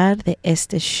recordar de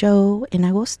este show en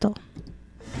agosto.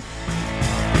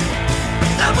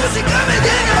 La música me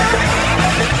llega.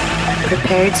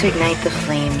 Prepare to ignite the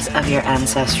flames of your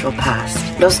ancestral past.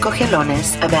 Los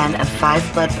Cogelones, a band of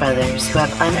 5 blood brothers who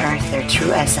have unearthed their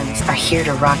true essence, are here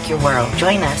to rock your world.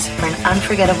 Join us for an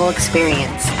unforgettable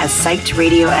experience as Psyched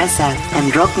Radio SF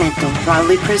and Rock Neto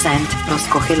proudly present Los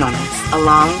Cogelones,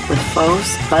 along with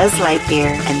Foes, Buzz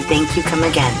Lightyear, and Thank You Come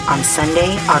Again on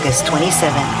Sunday, August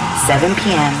 27th, 7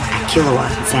 p.m. at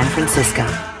Kilowatt in San Francisco.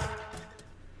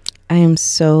 I am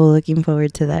so looking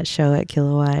forward to that show at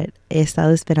Kilowatt. He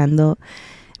estado esperando,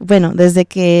 bueno, desde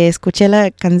que escuché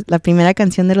la primera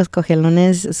canción de Los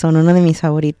Cogelones, son uno de mis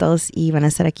favoritos y van a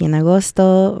estar aquí en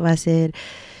agosto. Va a ser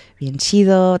bien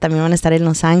chido. También van a estar en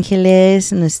Los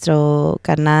Ángeles. Nuestro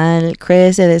canal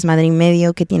Chris de Desmadre y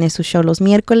Medio, que tiene su show los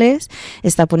miércoles,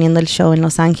 está poniendo el show en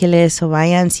Los Ángeles. O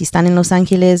vayan, si están en Los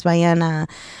Ángeles, vayan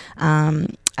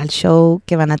al show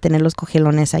que van a tener Los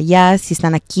Cogelones allá. Si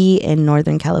están aquí en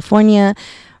Northern California,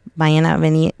 vengan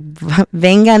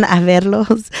a verlos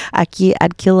aquí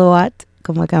at Kilowatt,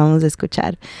 como acabamos de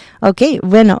escuchar. Ok,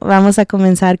 bueno, vamos a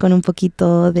comenzar con un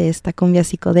poquito de esta cumbia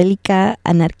psicodélica,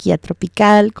 Anarquía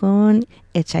Tropical, con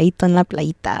Echadito en la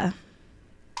Playita.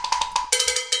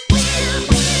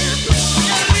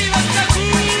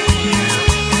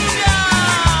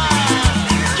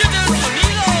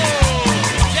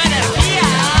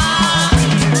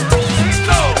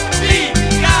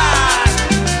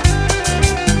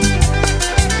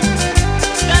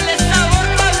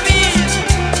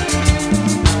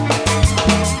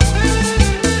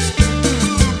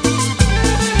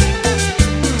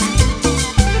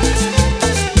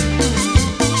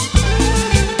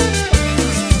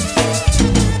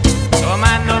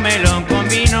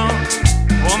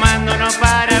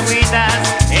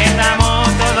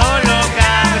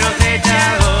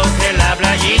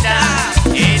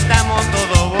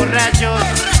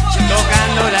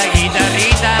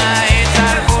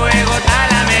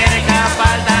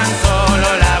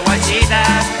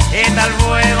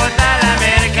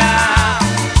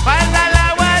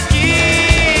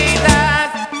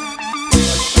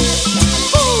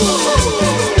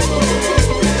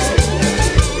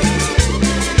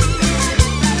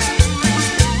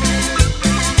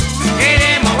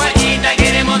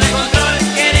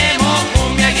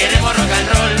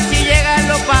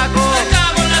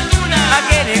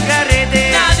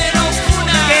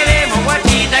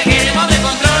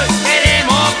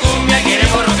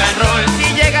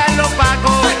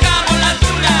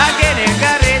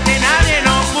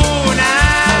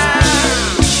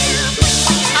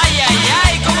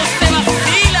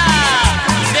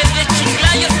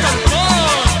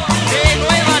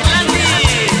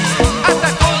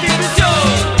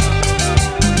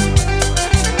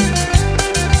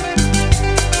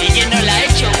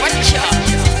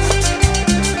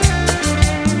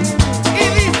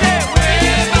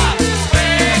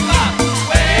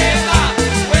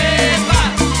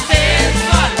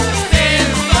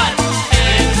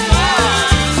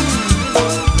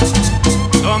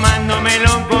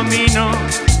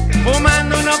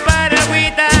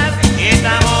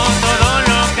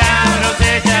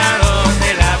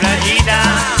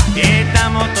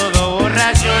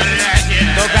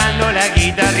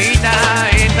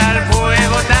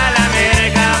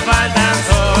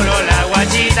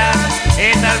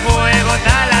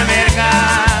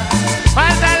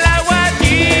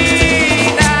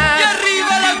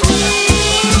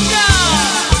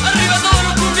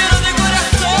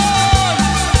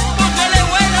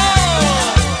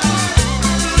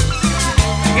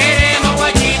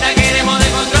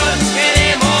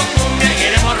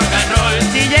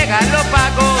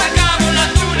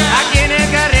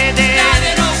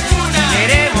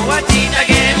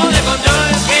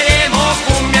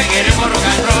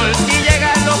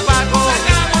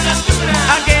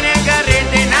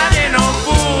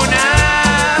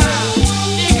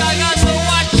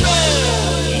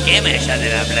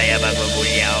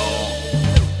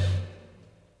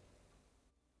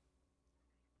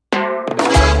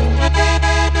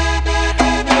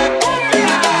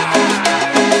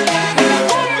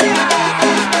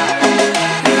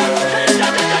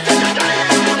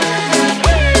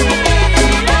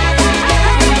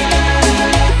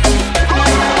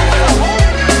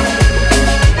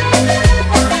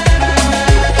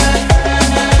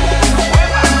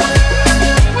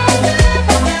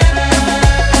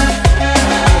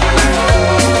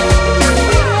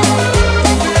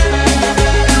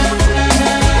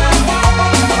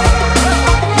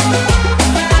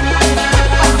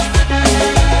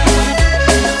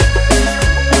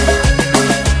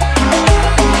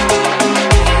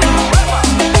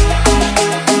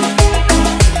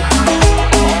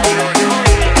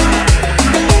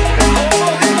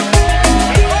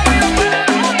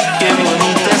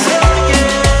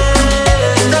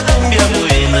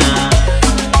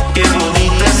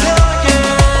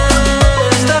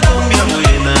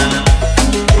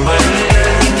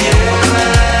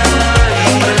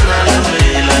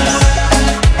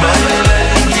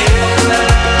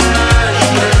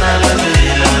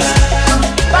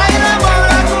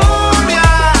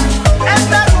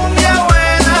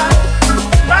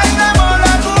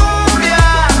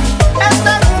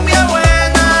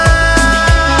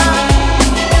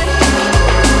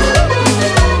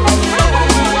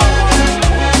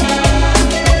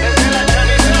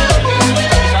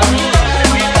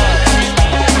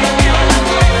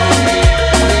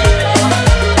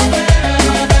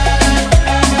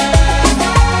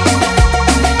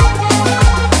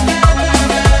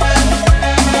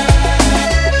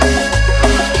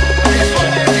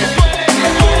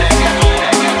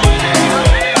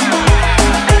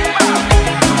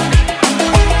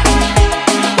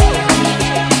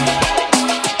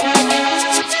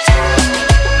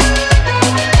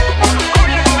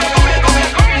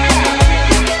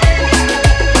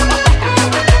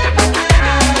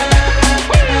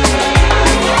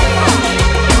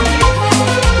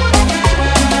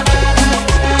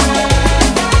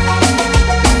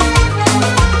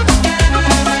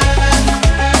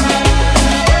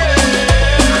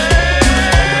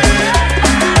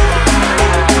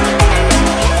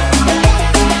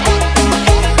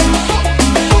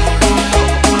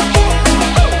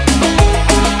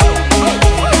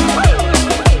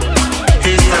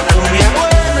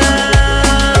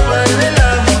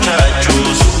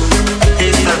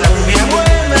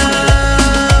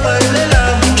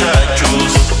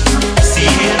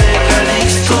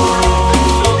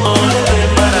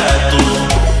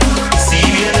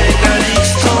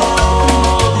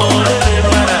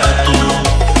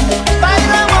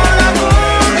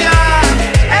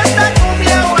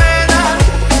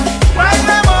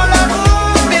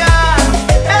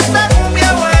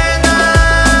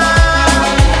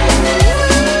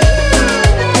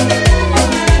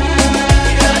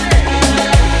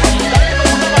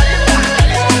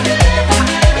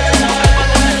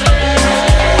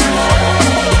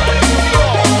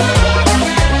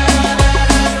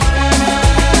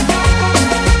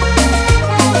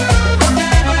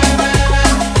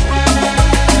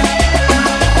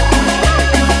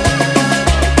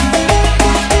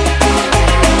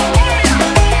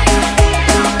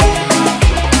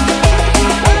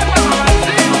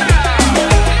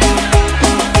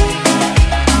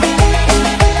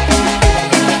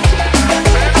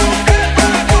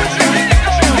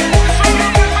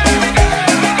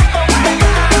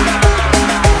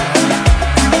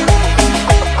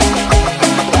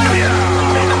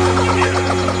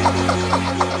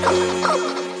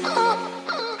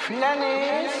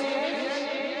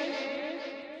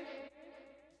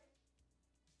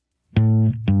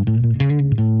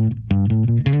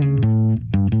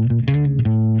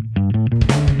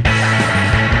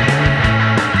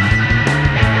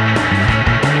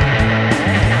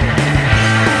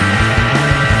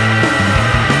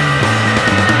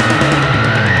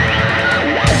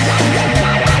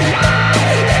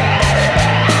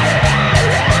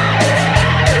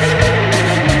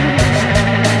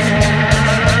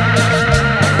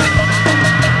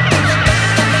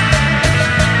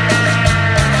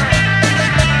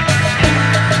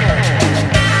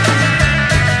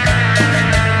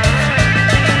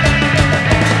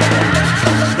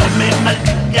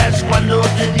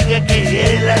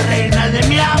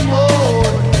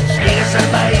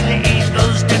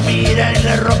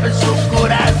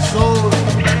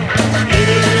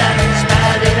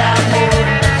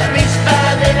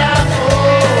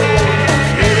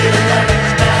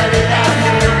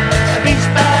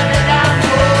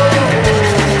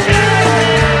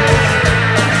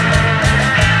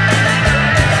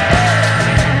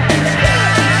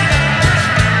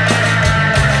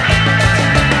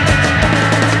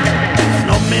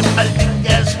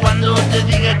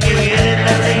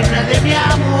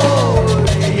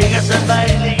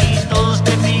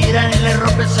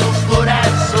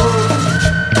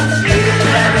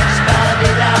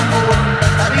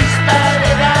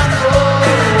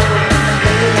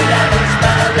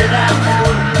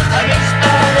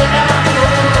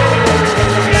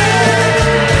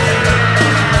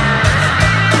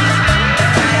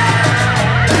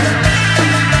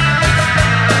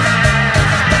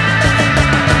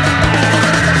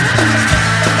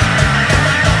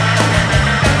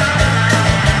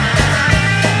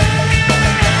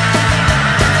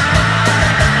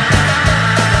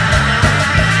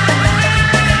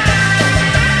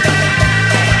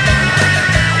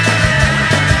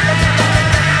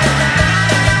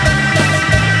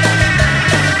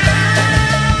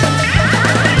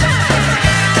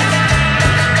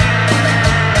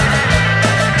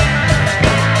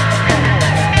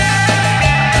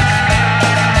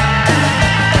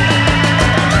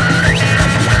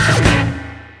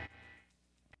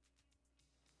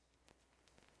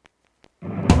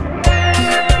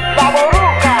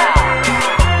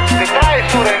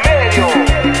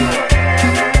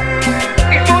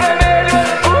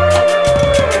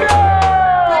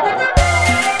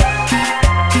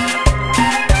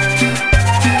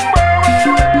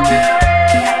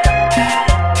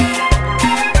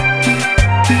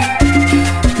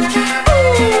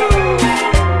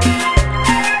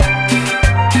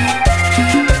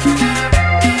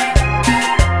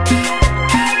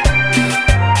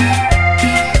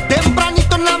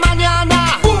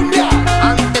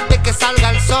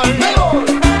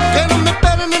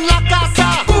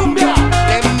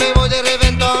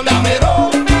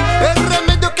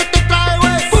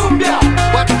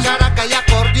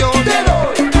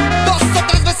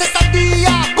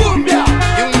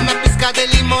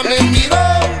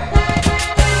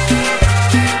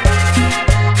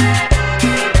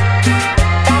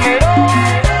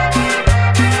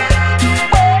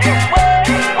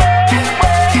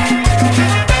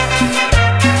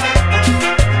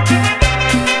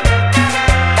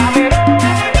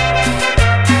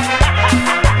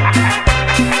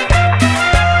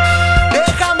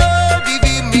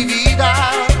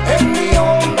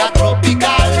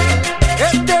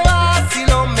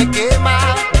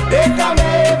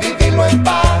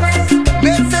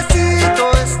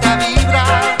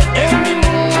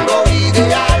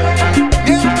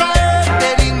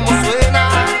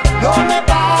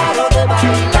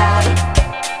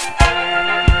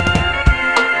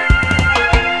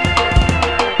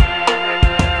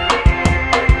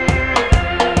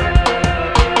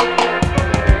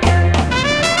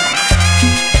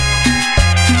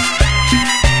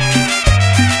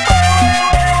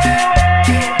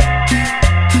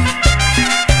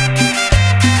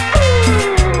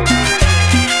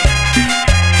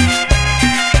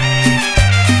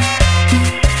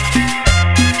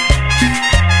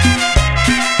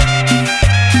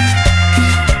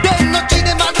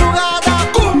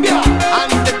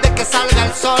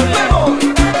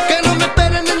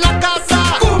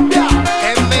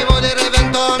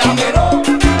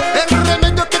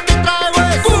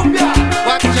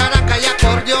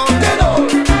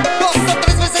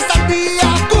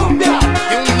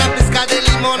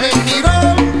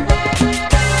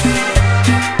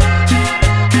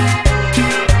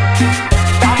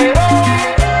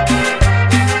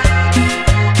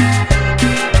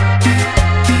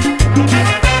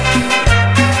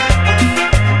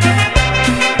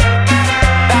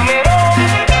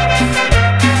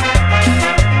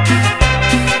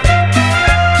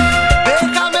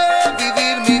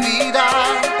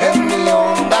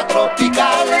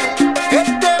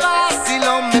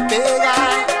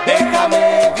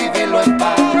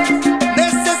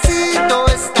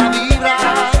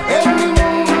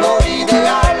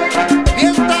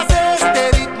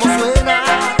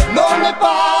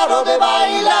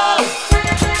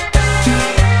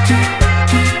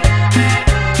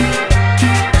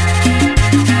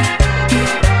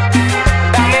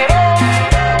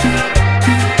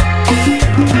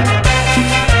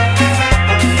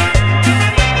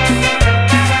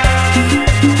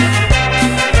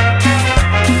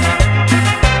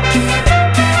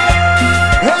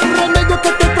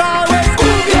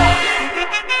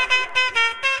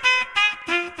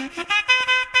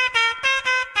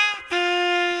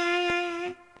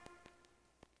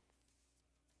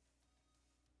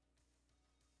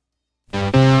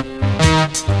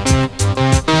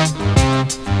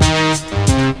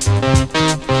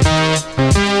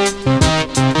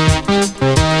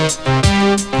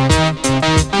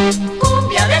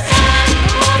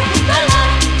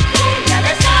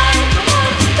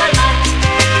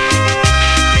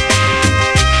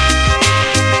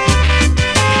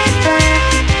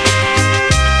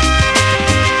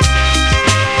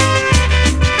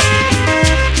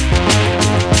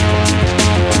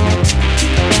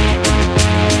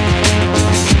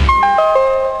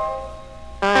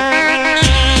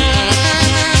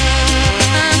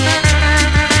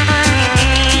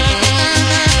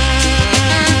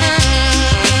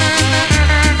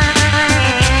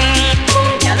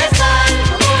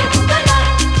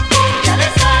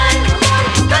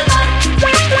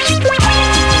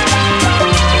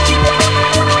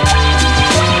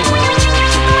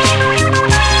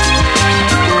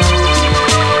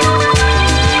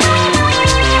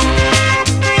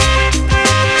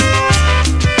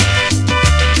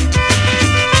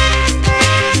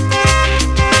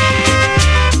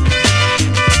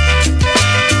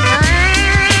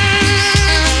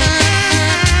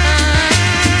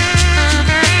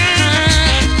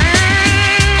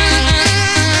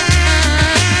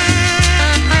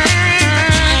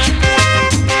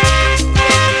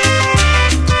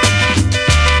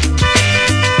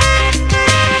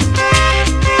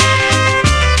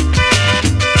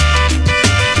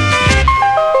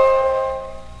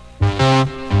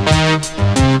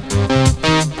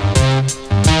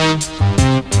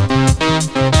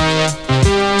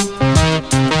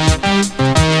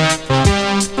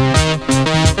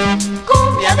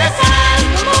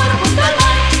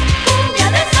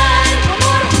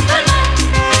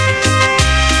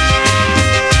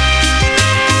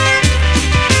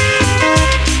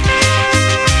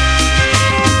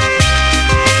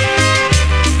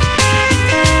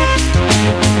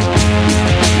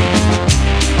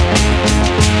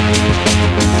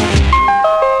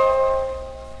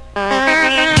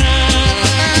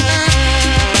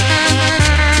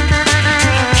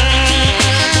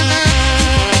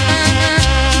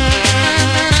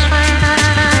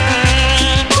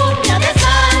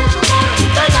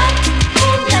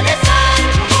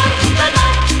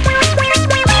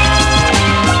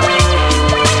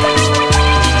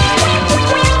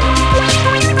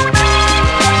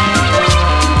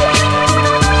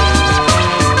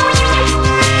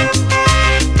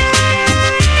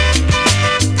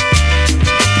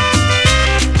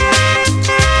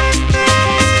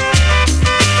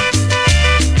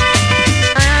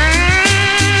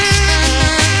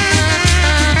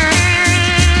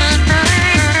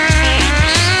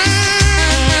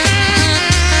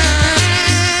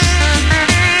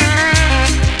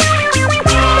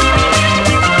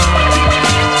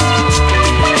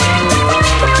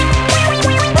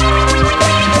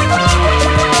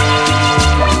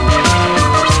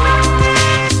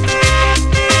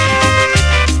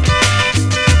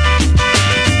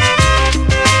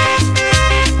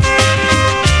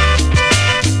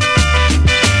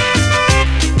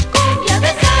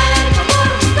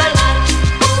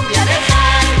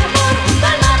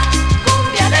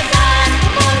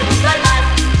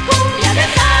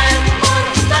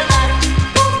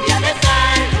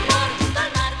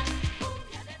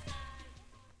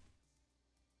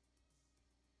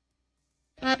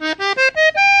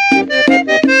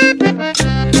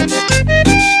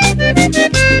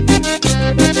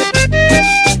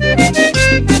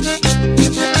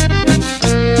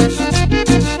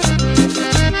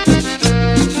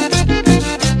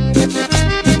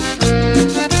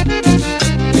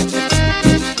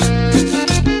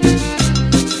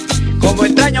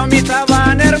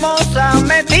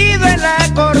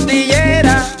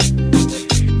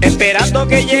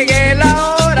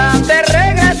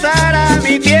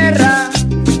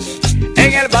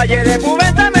 valle de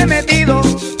Pubenta me he metido,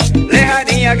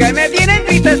 lejanía que me tiene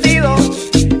entristecido.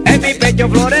 En mi pecho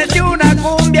florece una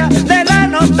cumbia de la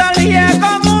nostalgia,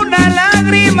 como una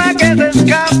lágrima que se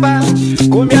escapa.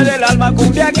 Cumbia del alma,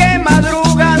 cumbia que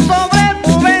madruga sobre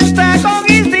Pubenta con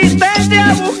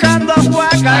insistencia buscando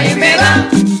huaca. Y me da,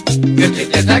 qué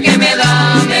tristeza que me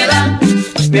da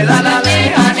la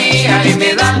lejanía. Y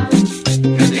me da,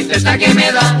 qué tristeza que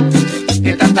me da,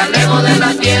 que estás tan lejos de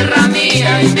la tierra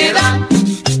mía. Y me da,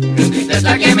 qué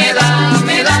tristeza que me da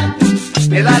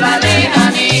la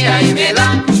lejanía. Y me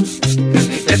da, qué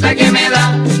tristeza que me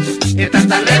da, que estás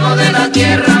tan lejos de la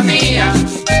tierra mía.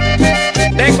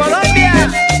 De Colombia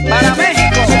para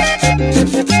México,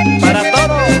 para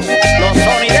todos los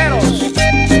sonideros,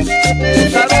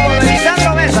 un saludo de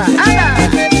Lisandro Mesa. ¡Anda!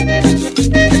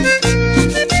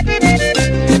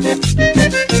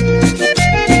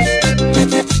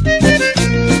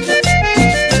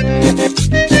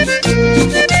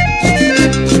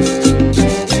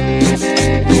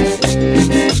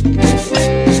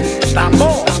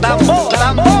 Tambor, tambor,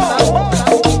 tambor.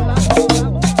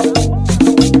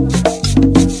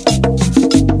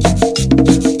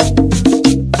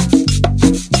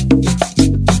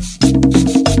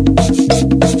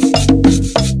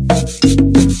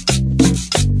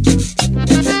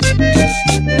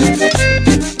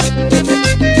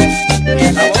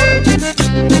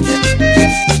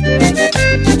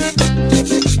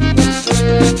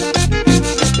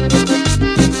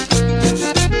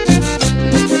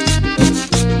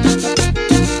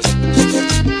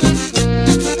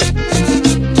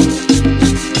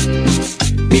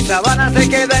 Mi sabana se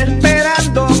queda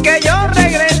esperando que yo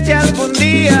regrese algún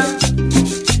día,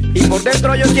 y por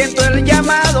dentro yo siento el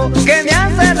llamado que me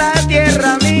hace la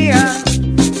tierra mía.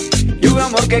 Y un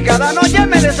amor que cada noche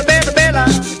me desvela,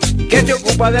 que se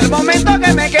ocupa del momento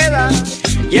que me queda.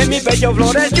 Y en mi pecho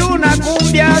florece una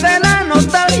cumbia de la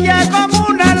nostalgia, como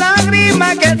una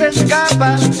lágrima que se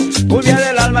escapa. Cumbia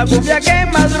del alma, cumbia que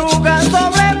madruga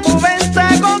sobre Pubenta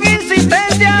con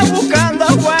insistencia buscando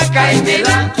huaca. Y me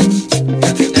da,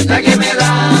 la tristeza que me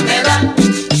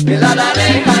da la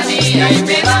lejanía. Y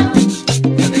me da,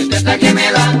 la tristeza que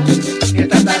me da, que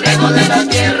está tan lejos de la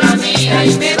tierra mía.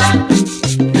 Y me da,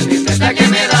 la tristeza que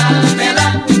me da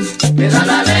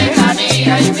la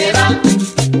lejanía. Y me da,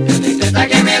 la tristeza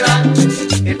que me da,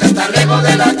 que está tan lejos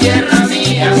de la tierra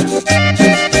mía.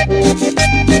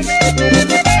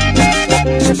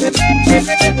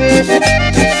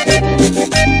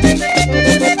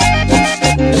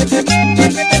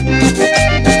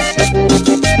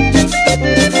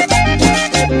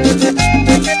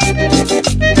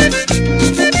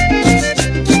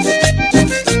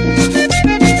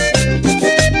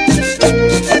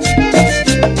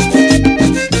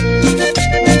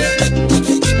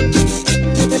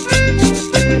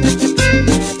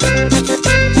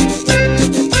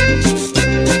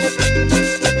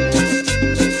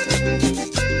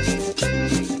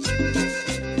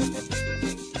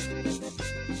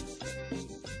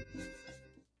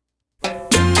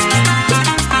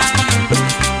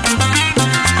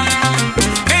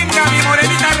 Venga mi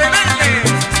morenita rebelde,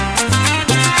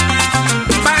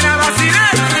 para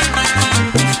vacilar.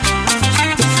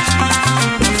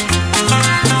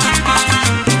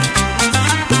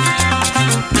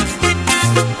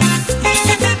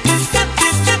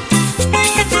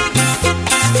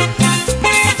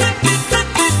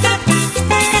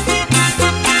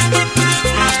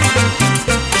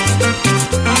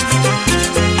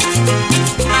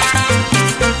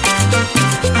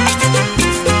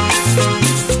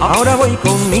 Ahora voy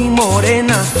con mi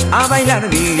morena a bailar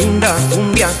mi linda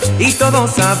cumbia y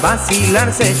todos a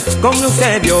vacilarse con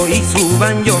Eusebio y su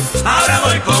banjo. Ahora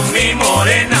voy con mi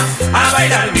morena a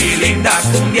bailar mi linda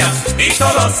cumbia y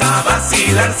todos a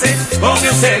vacilarse con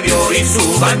Eusebio y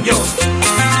su banjo.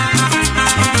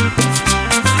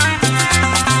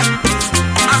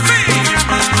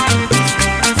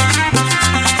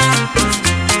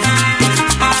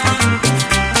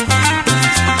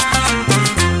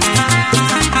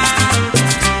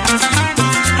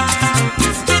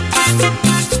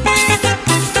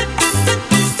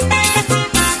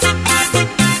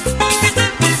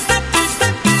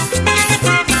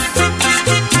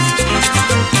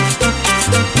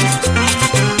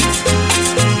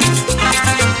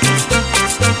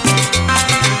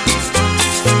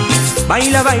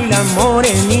 Baila, baila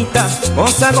morenita,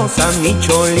 goza, goza mi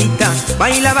cholita.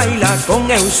 Baila, baila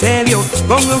con Eusebio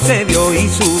y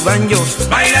su banjo.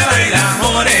 Baila, baila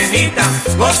morenita,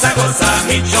 goza, goza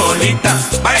mi cholita.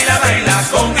 Baila, baila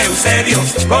con Eusebio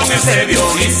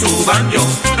y su banjo.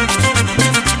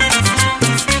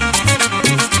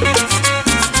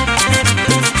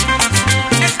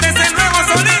 Este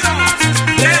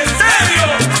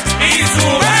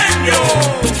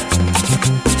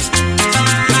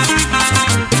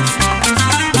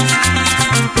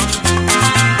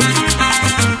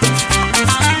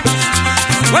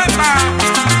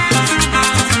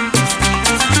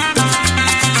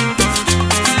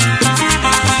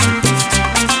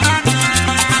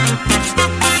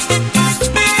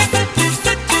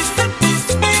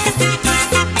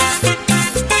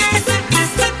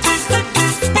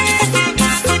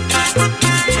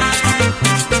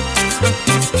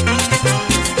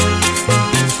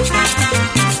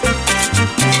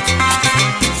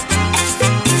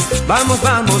Vamos,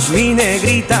 vamos, mi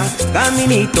negrita,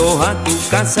 caminito a tu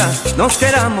casa. Nos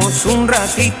quedamos un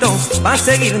ratito pa'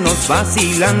 seguirnos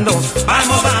vacilando.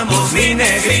 Vamos, vamos, mi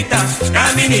negrita,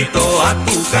 caminito a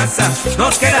tu casa.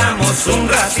 Nos quedamos un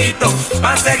ratito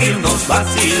pa' seguirnos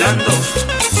vacilando.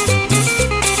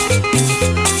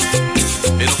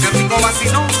 Pero qué rico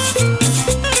vacilón.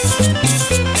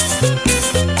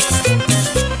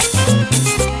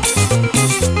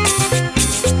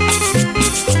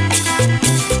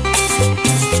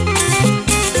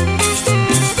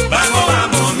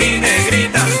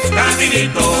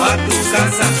 A tu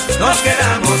casa, nos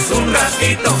quedamos un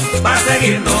ratito para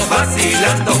seguirnos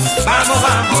vacilando. Vamos,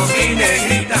 vamos, mi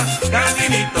negrita,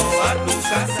 caminito a tu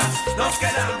casa, nos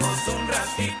quedamos un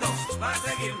ratito para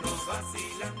seguirnos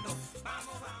vacilando.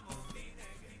 Vamos, vamos, mi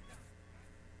negrita.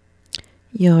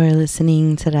 You're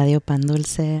listening to Radio Pan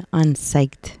Dulce on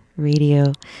Psyched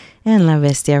Radio and La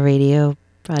Bestia Radio,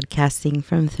 broadcasting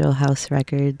from Thrill House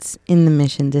Records in the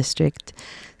Mission District,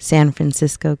 San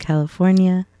Francisco,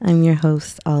 California. I'm your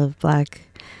host, Olive Black.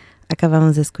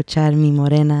 Acabamos de escuchar Mi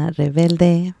Morena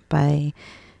Rebelde by...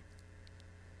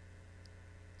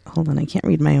 Hold on, I can't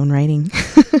read my own writing.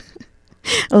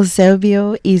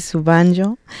 Eusebio y su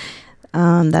banjo.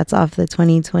 That's off the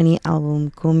 2020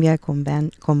 album Cumbia con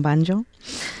Banjo.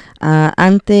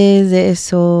 Antes de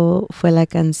eso fue la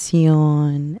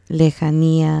canción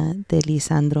Lejanía de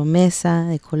Lisandro Mesa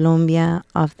de Colombia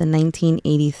off the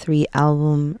 1983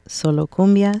 album Solo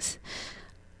Cumbias.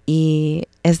 Y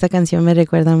esta canción me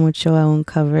recuerda mucho a un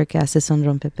cover que hace Son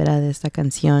Rompepera de esta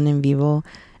canción en vivo,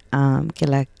 que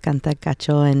la canta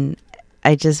Cacho, and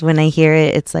when I hear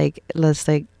it, it's like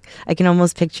I can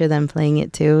almost picture them playing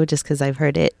it too, just because I've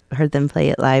heard them play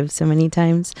it live so many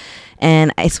times,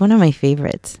 and it's one of my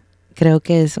favorites. Creo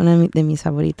que es una de mis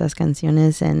favoritas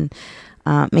canciones, and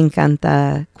me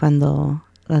encanta cuando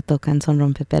la tocan Son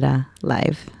Rompepera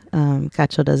live.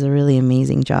 Cacho does a really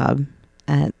amazing job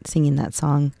at singing that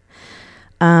song.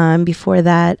 Before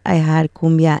that, I had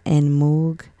Cumbia en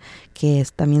Moog, que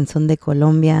también son de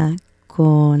Colombia,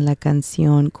 con la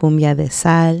canción Cumbia de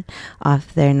Sal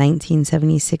off their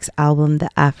 1976 album The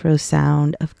Afro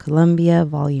Sound of Colombia,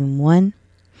 Volume 1.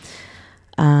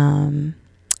 And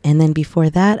then before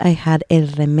that, I had El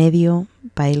Remedio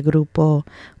by el grupo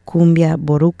Cumbia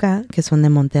Boruca, que son de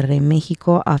Monterrey,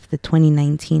 Mexico, off the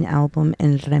 2019 album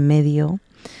El Remedio.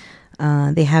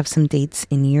 They have some dates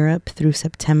in Europe through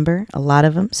September, a lot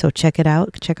of them, so check it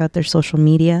out. Check out their social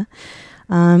media.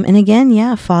 And again,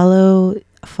 follow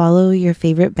your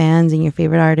favorite bands and your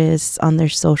favorite artists on their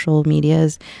social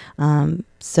medias.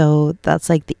 So that's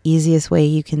like the easiest way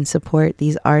you can support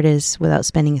these artists without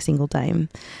spending a single dime.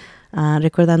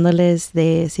 Recordándoles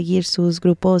de seguir sus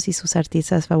grupos y sus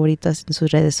artistas favoritos en sus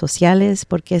redes sociales,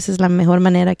 porque esa es la mejor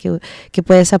manera que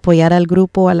puedes apoyar al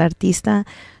grupo o al artista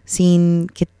sin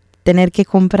tener que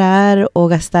comprar o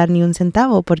gastar ni un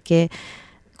centavo, porque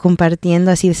compartiendo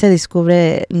así se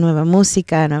descubre nueva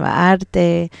música, nueva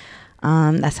arte.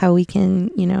 That's how we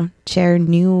can, share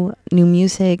new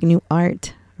music, new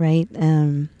art, right?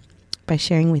 By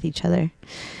sharing with each other.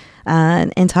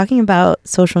 And talking about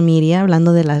social media,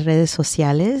 hablando de las redes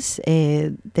sociales,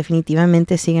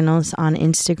 definitivamente síguenos on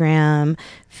Instagram,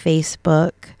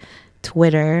 Facebook,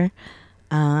 Twitter,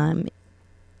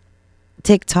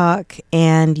 TikTok,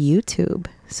 and YouTube.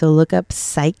 So look up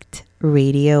Psyched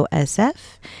Radio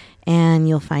SF, and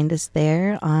you'll find us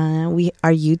there.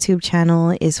 Our YouTube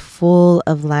channel is full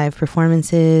of live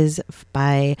performances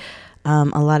by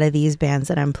a lot of these bands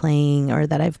that I'm playing or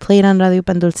that I've played on Radio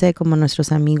Pan Dulce, como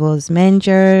nuestros amigos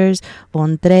Mengers,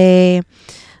 Bontre,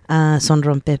 Son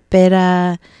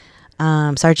Rompepera,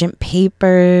 Sgt.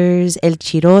 Papers, El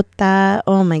Chirota.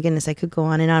 Oh my goodness, I could go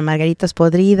on and on. Margaritas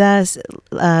Podridas,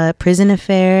 Prison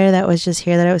Affair, that was just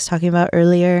here that I was talking about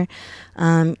earlier.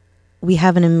 We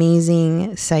have an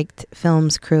amazing Psyched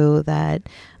Films crew that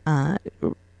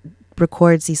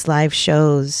records these live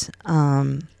shows.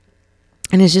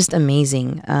 And it's just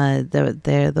amazing.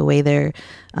 The way they're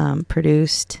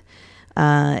produced.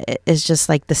 It's just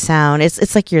like the sound.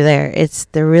 It's like you're there.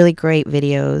 They're really great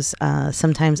videos.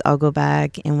 Sometimes I'll go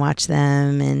back and watch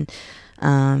them, and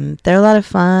they're a lot of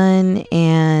fun.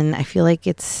 And I feel like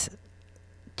it's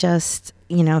just,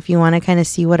 if you want to kind of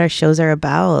see what our shows are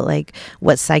about, like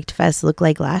what Psyched Fest looked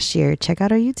like last year, check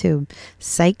out our YouTube,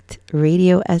 Psyched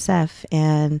Radio SF,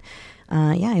 and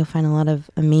you'll find a lot of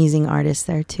amazing artists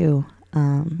there too.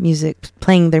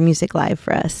 Playing their music live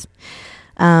for us.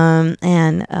 We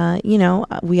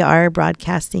are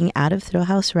broadcasting out of Thrill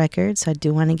House Records, so I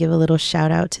do want to give a little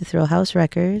shout out to Thrill House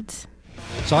Records.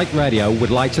 Psych Radio would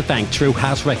like to thank True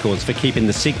House Records for keeping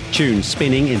the sick tunes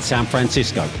spinning in San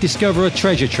Francisco. Discover a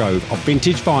treasure trove of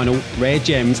vintage vinyl, rare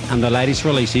gems, and the latest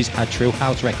releases at True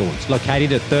House Records,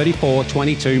 located at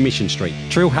 3422 Mission Street.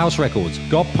 True House Records,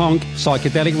 goth punk,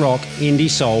 psychedelic rock, indie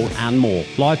soul, and more.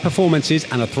 Live performances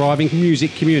and a thriving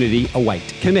music community await.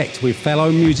 Connect with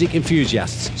fellow music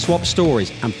enthusiasts, swap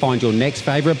stories, and find your next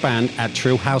favorite band at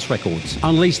True House Records.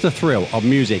 Unleash the thrill of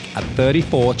music at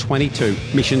 3422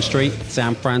 Mission Street,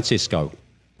 San Francisco.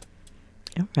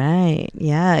 All right.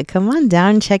 Yeah. Come on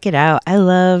down. Check it out. I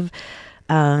love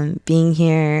being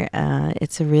here.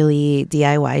 It's a really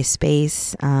DIY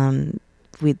space.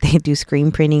 They do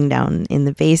screen printing down in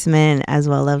the basement as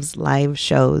well as live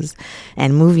shows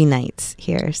and movie nights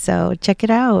here. So check it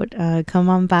out. Come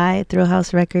on by Thrill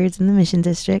House Records in the Mission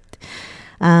District.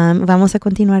 Vamos a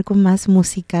continuar con más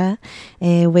música.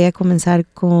 Voy a comenzar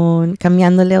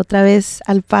cambiándole otra vez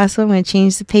al paso. I'm going to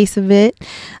change the pace a bit.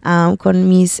 Con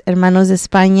mis hermanos de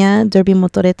España, Derby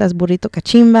Motoretas Burrito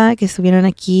Cachimba, que estuvieron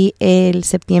aquí el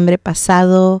septiembre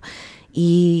pasado.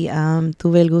 Y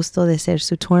tuve el gusto de ser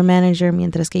su tour manager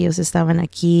mientras que ellos estaban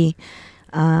aquí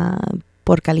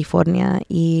por California.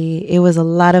 Y it was a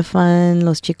lot of fun.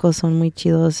 Los chicos son muy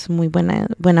chidos, muy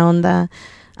buena onda.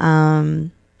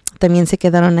 También se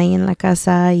quedaron ahí en la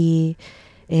casa y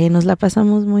nos la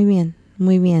pasamos muy bien,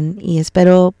 muy bien. Y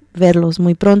espero verlos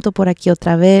muy pronto por aquí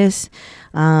otra vez.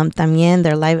 También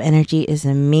their live energy is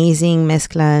amazing.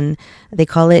 Mezclan, they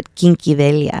call it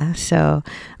Kinkidelia. So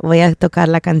voy a tocar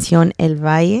la canción El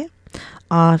Valle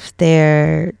off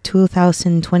their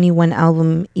 2021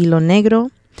 album Hilo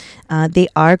Negro. They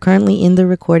are currently in the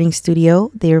recording studio.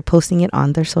 They are posting it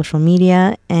on their social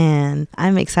media, and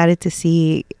I'm excited to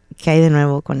see qué hay de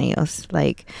nuevo con ellos.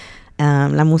 Like,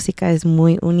 la música es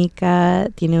muy única,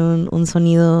 tiene un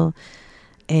sonido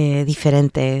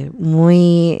diferente,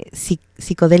 muy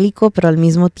psicodélico, pero al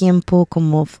mismo tiempo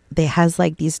como they has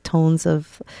like these tones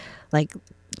of like,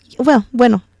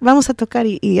 bueno, vamos a tocar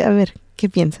y a ver qué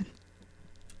piensan.「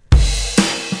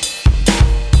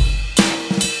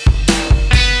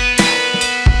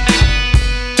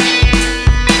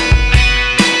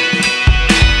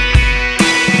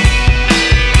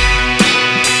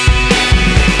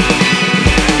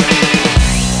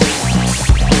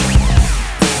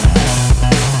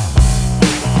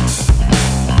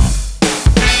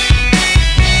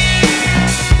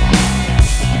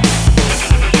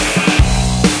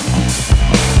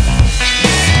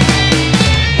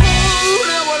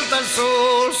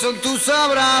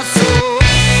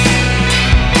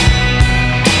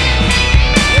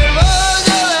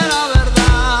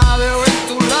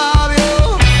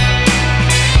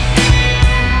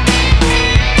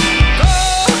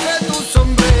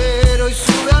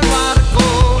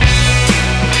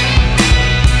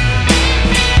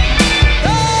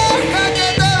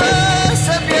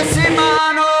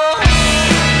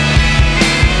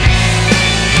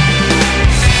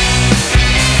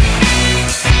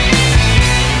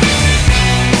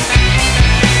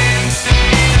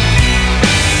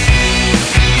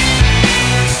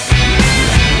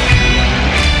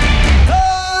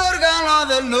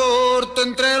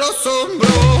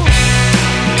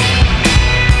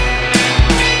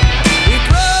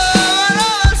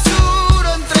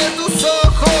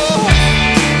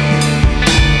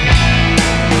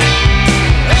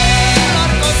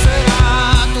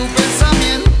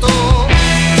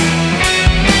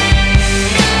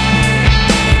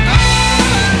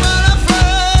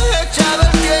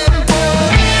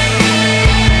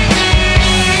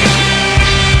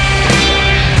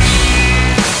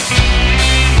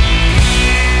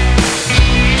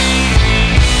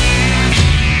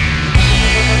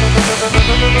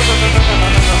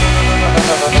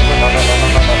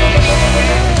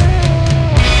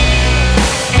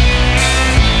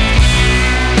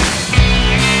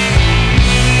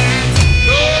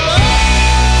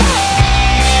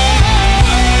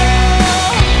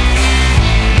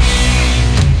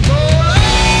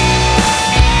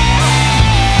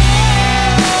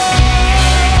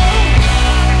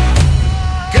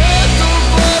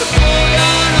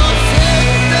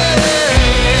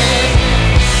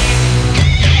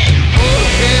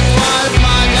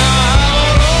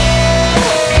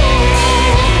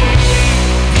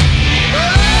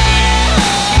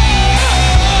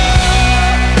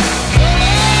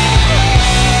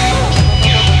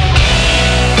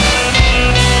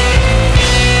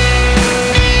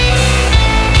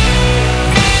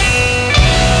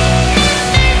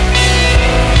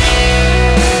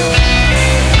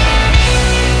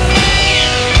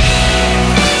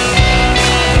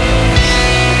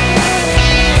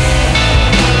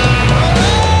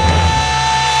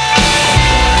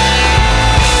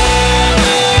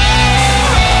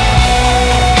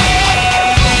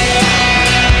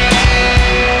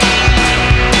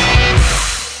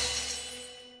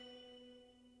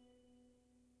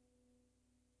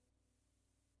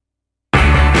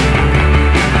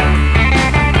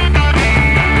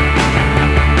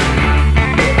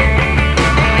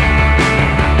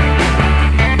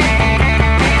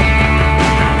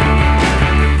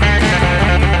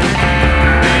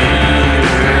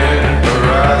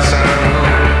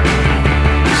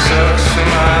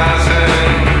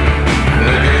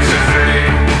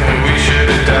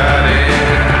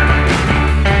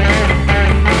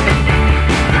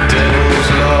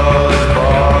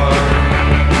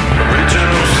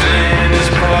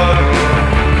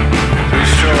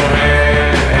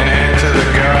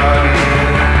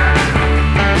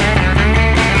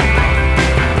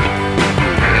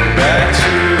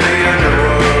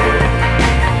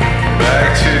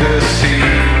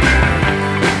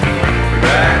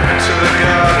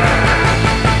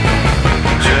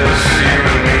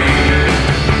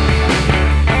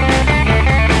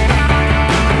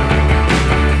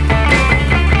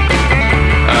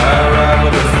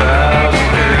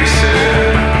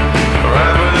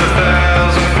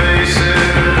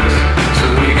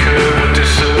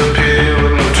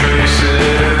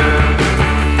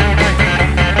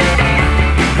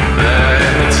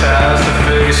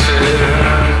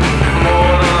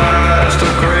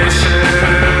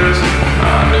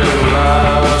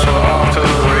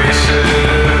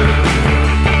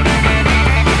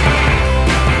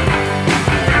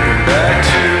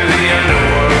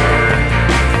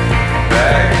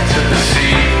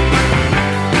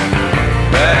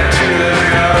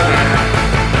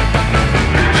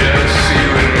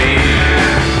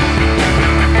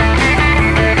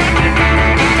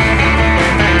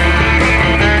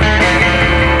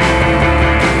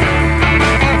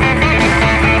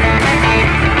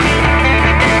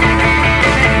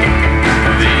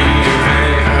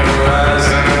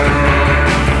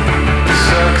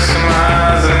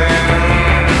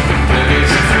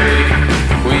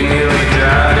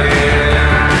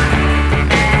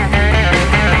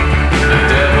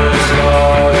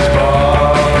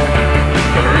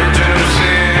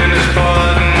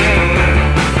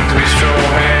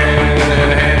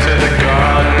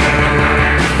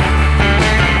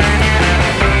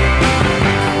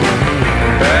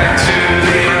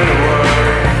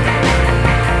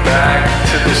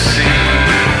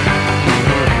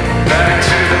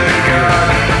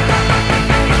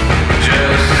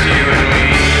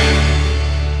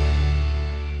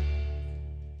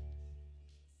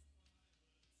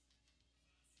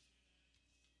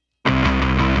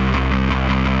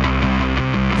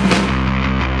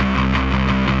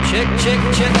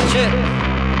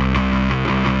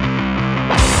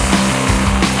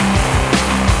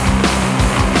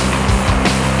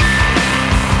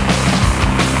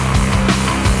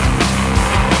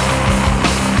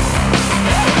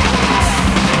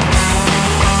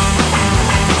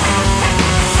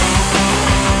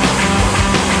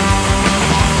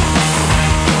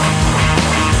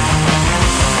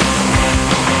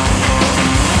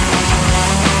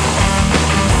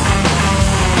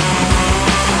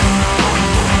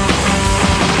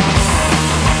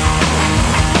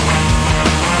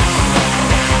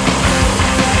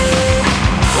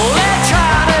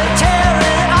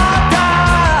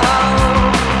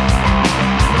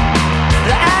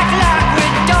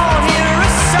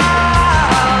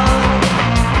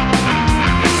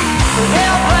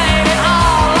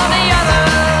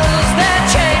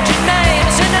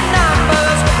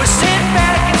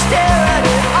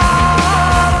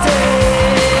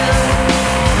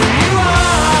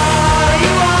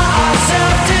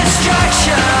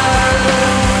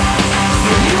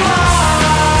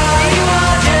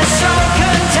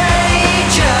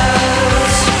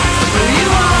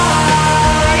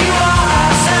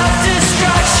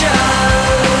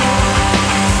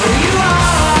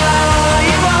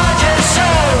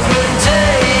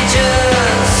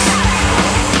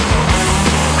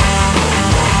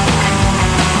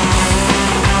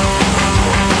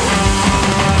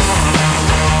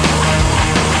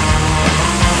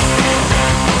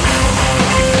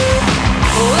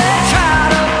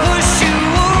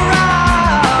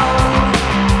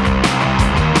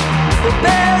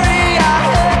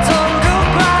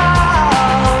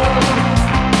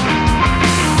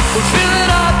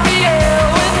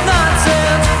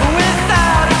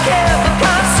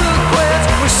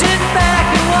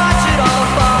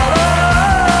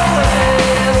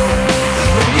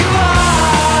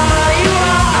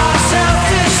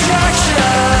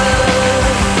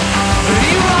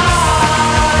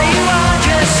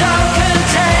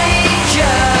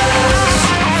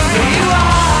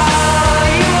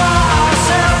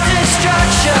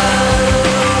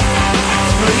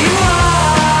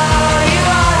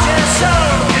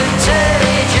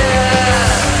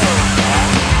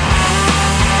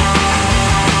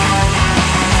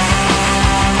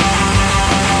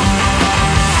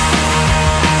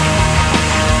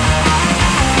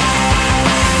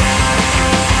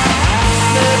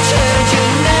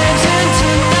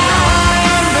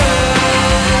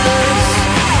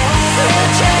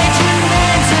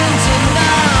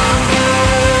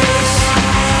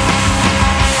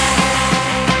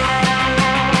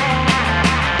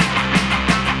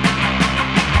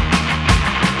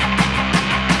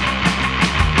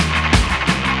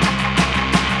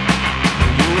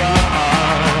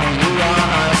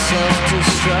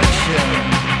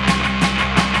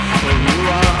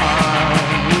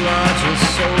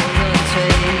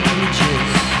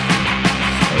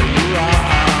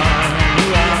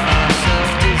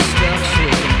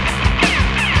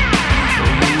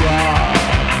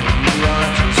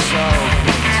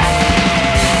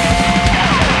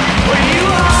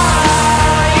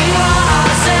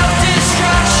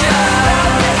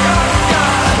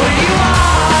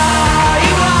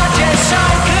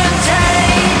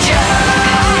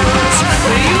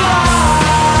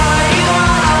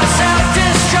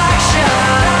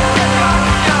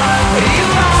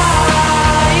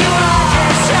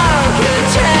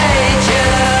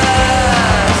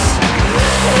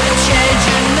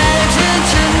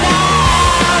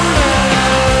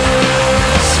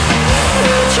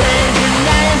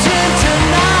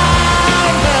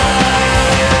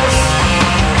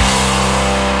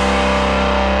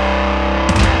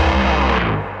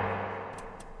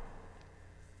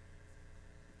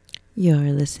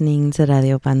You're listening to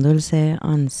Radio Pan Dulce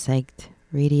on Psyched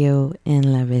Radio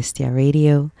and La Bestia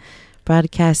Radio,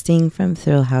 broadcasting from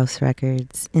Thrill House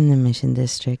Records in the Mission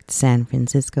District, San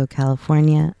Francisco,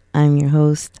 California. I'm your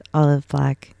host, Olive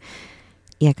Black,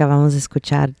 y acabamos de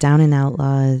escuchar Down and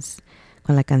Outlaws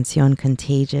con la canción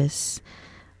Contagious,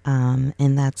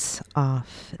 and that's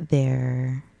off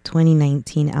their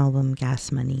 2019 album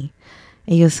Gas Money.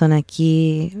 Ellos son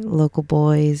aquí local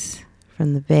boys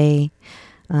from the Bay,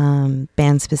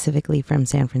 band specifically from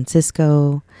San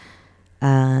Francisco.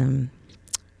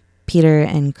 Peter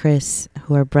and Chris,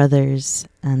 who are brothers,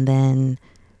 and then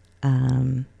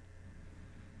I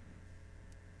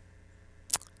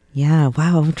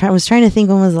was trying to think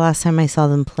when was the last time I saw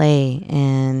them play,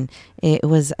 and it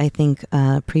was, I think,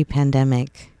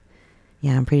 pre-pandemic.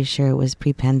 Yeah, I'm pretty sure it was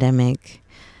pre-pandemic.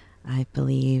 I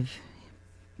believe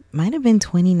might have been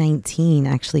 2019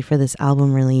 actually for this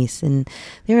album release, and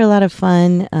they were a lot of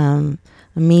fun.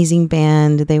 Amazing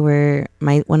band. They were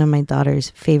one of my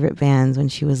daughter's favorite bands when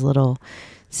she was little.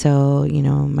 So, you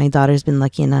know, my daughter's been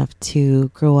lucky enough to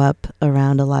grow up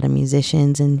around a lot of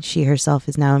musicians, and she herself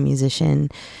is now a musician.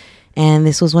 And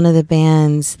this was one of the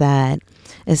bands that,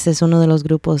 este es uno de los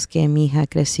grupos que mi hija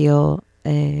creció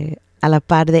a la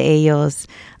par de ellos,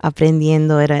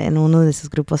 aprendiendo. Era en uno de sus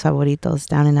grupos favoritos,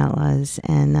 Down and Outlaws.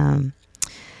 And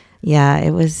yeah,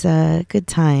 it was a good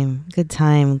time,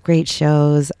 great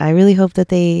shows. I really hope that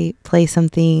they play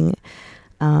something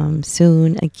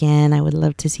soon again. I would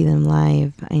love to see them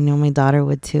live. I know my daughter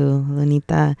would too.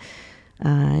 Lunita,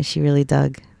 she really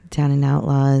dug Down and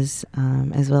Outlaws,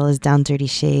 as well as Down Dirty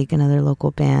Shake, another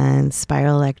local band,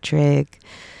 Spiral Electric.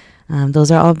 Those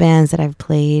are all bands that I've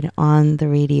played on the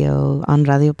radio, on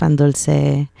Radio Pan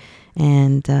Dulce,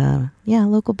 and yeah,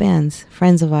 local bands,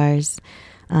 friends of ours.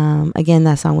 Again,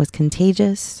 that song was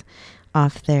Contagious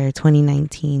off their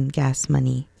 2019 Gas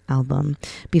Money album.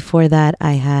 Before that,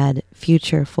 I had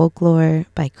Future Folklore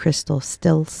by Crystal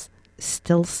Stilts.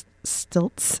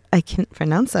 I can't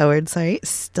pronounce that word, sorry.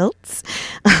 Stilts.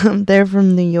 They're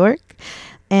from New York,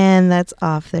 and that's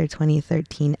off their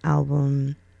 2013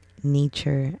 album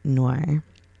Nature Noir.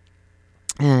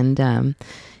 And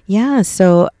yeah,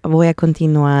 so voy a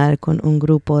continuar con un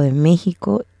grupo de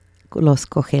México, Los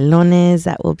Cogelones,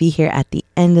 that will be here at the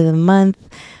end of the month,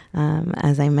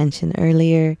 as I mentioned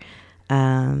earlier.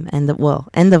 End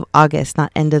of August,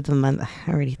 not end of the month.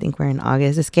 I already think we're in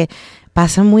August. Es que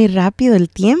pasa muy rápido el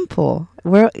tiempo.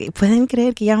 ¿Pueden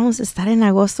creer que ya vamos a estar en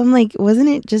agosto? I'm like, wasn't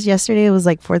it just yesterday? It was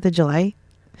like 4th of July.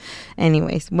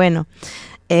 Anyways, bueno,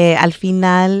 al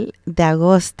final de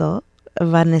agosto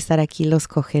van a estar aquí Los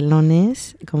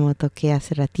Cogelones, como toqué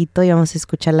hace ratito, y vamos a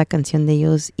escuchar la canción de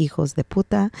ellos, Hijos de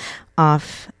Puta,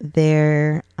 off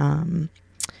their,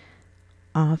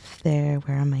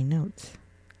 where are my notes?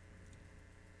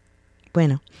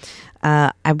 Bueno,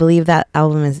 I believe that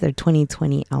album is their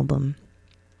 2020 album,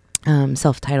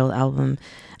 self-titled album,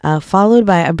 followed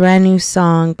by a brand new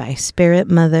song by Spirit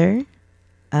Mother,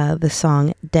 the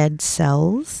song Dead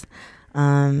Cells.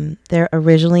 They're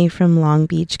originally from Long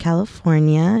Beach,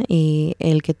 California, y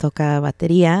el que toca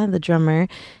batería, the drummer,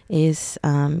 is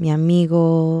mi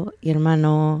amigo y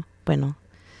hermano, bueno,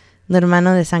 no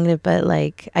hermano de sangre, but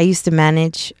like I used to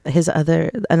manage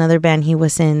another band. He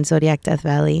was in Zodiac Death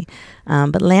Valley,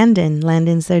 but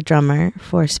Landon's their drummer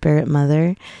for Spirit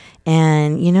Mother.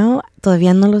 And, you know,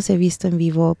 todavía no los he visto en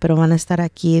vivo, pero van a estar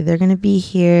aquí. They're going to be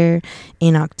here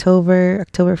in October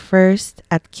 1st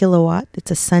at Kilowatt. It's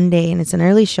a Sunday, and it's an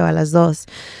early show a las 2.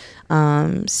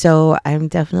 So I'm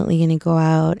definitely going to go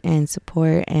out and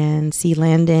support and see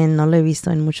Landon. No lo he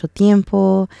visto en mucho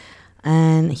tiempo.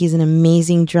 And he's an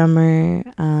amazing drummer.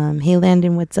 Hey,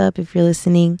 Landon, what's up if you're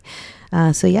listening?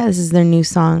 So yeah, this is their new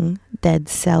song, Dead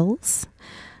Cells.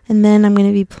 And then I'm going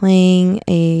to be playing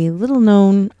a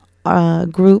little-known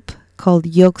group called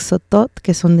Yoxotot,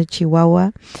 que son de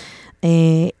Chihuahua.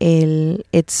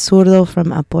 It's Zurdo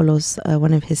from Apollo's,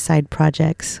 one of his side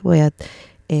projects. Voy a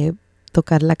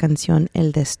tocar la canción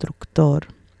El Destructor.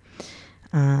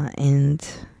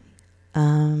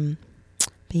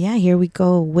 But yeah, here we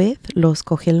go with Los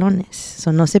Cogelones.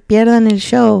 So no se pierdan el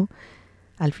show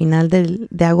al final de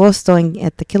agosto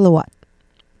at the Kilowatt.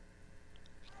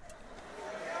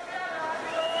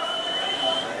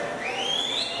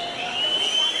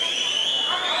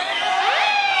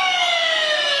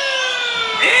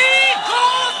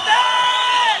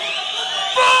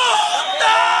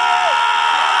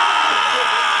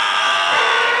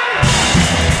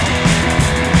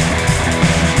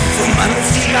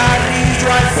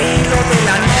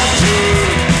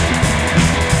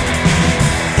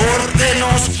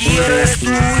 Quieres tu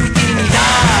intimidad.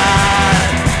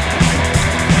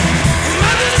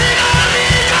 Fumando un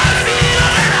cigarrillo al filo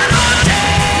de la noche.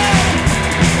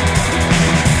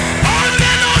 Porque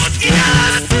nos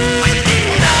quieres tu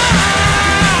intimidad.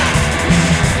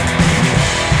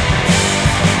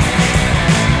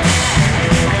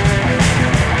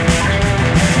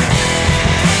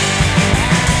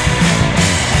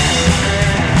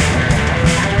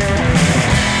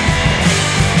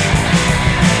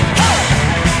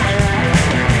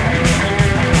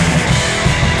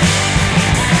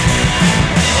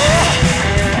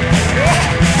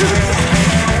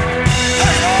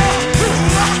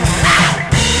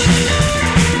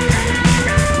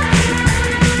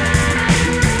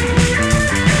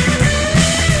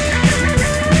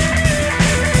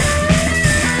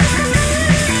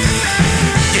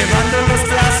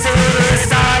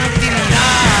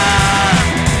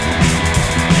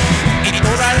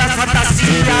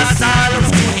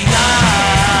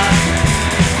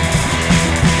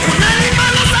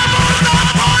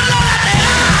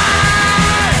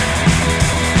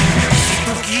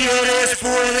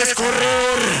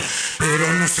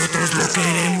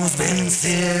 podemos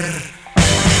vencer.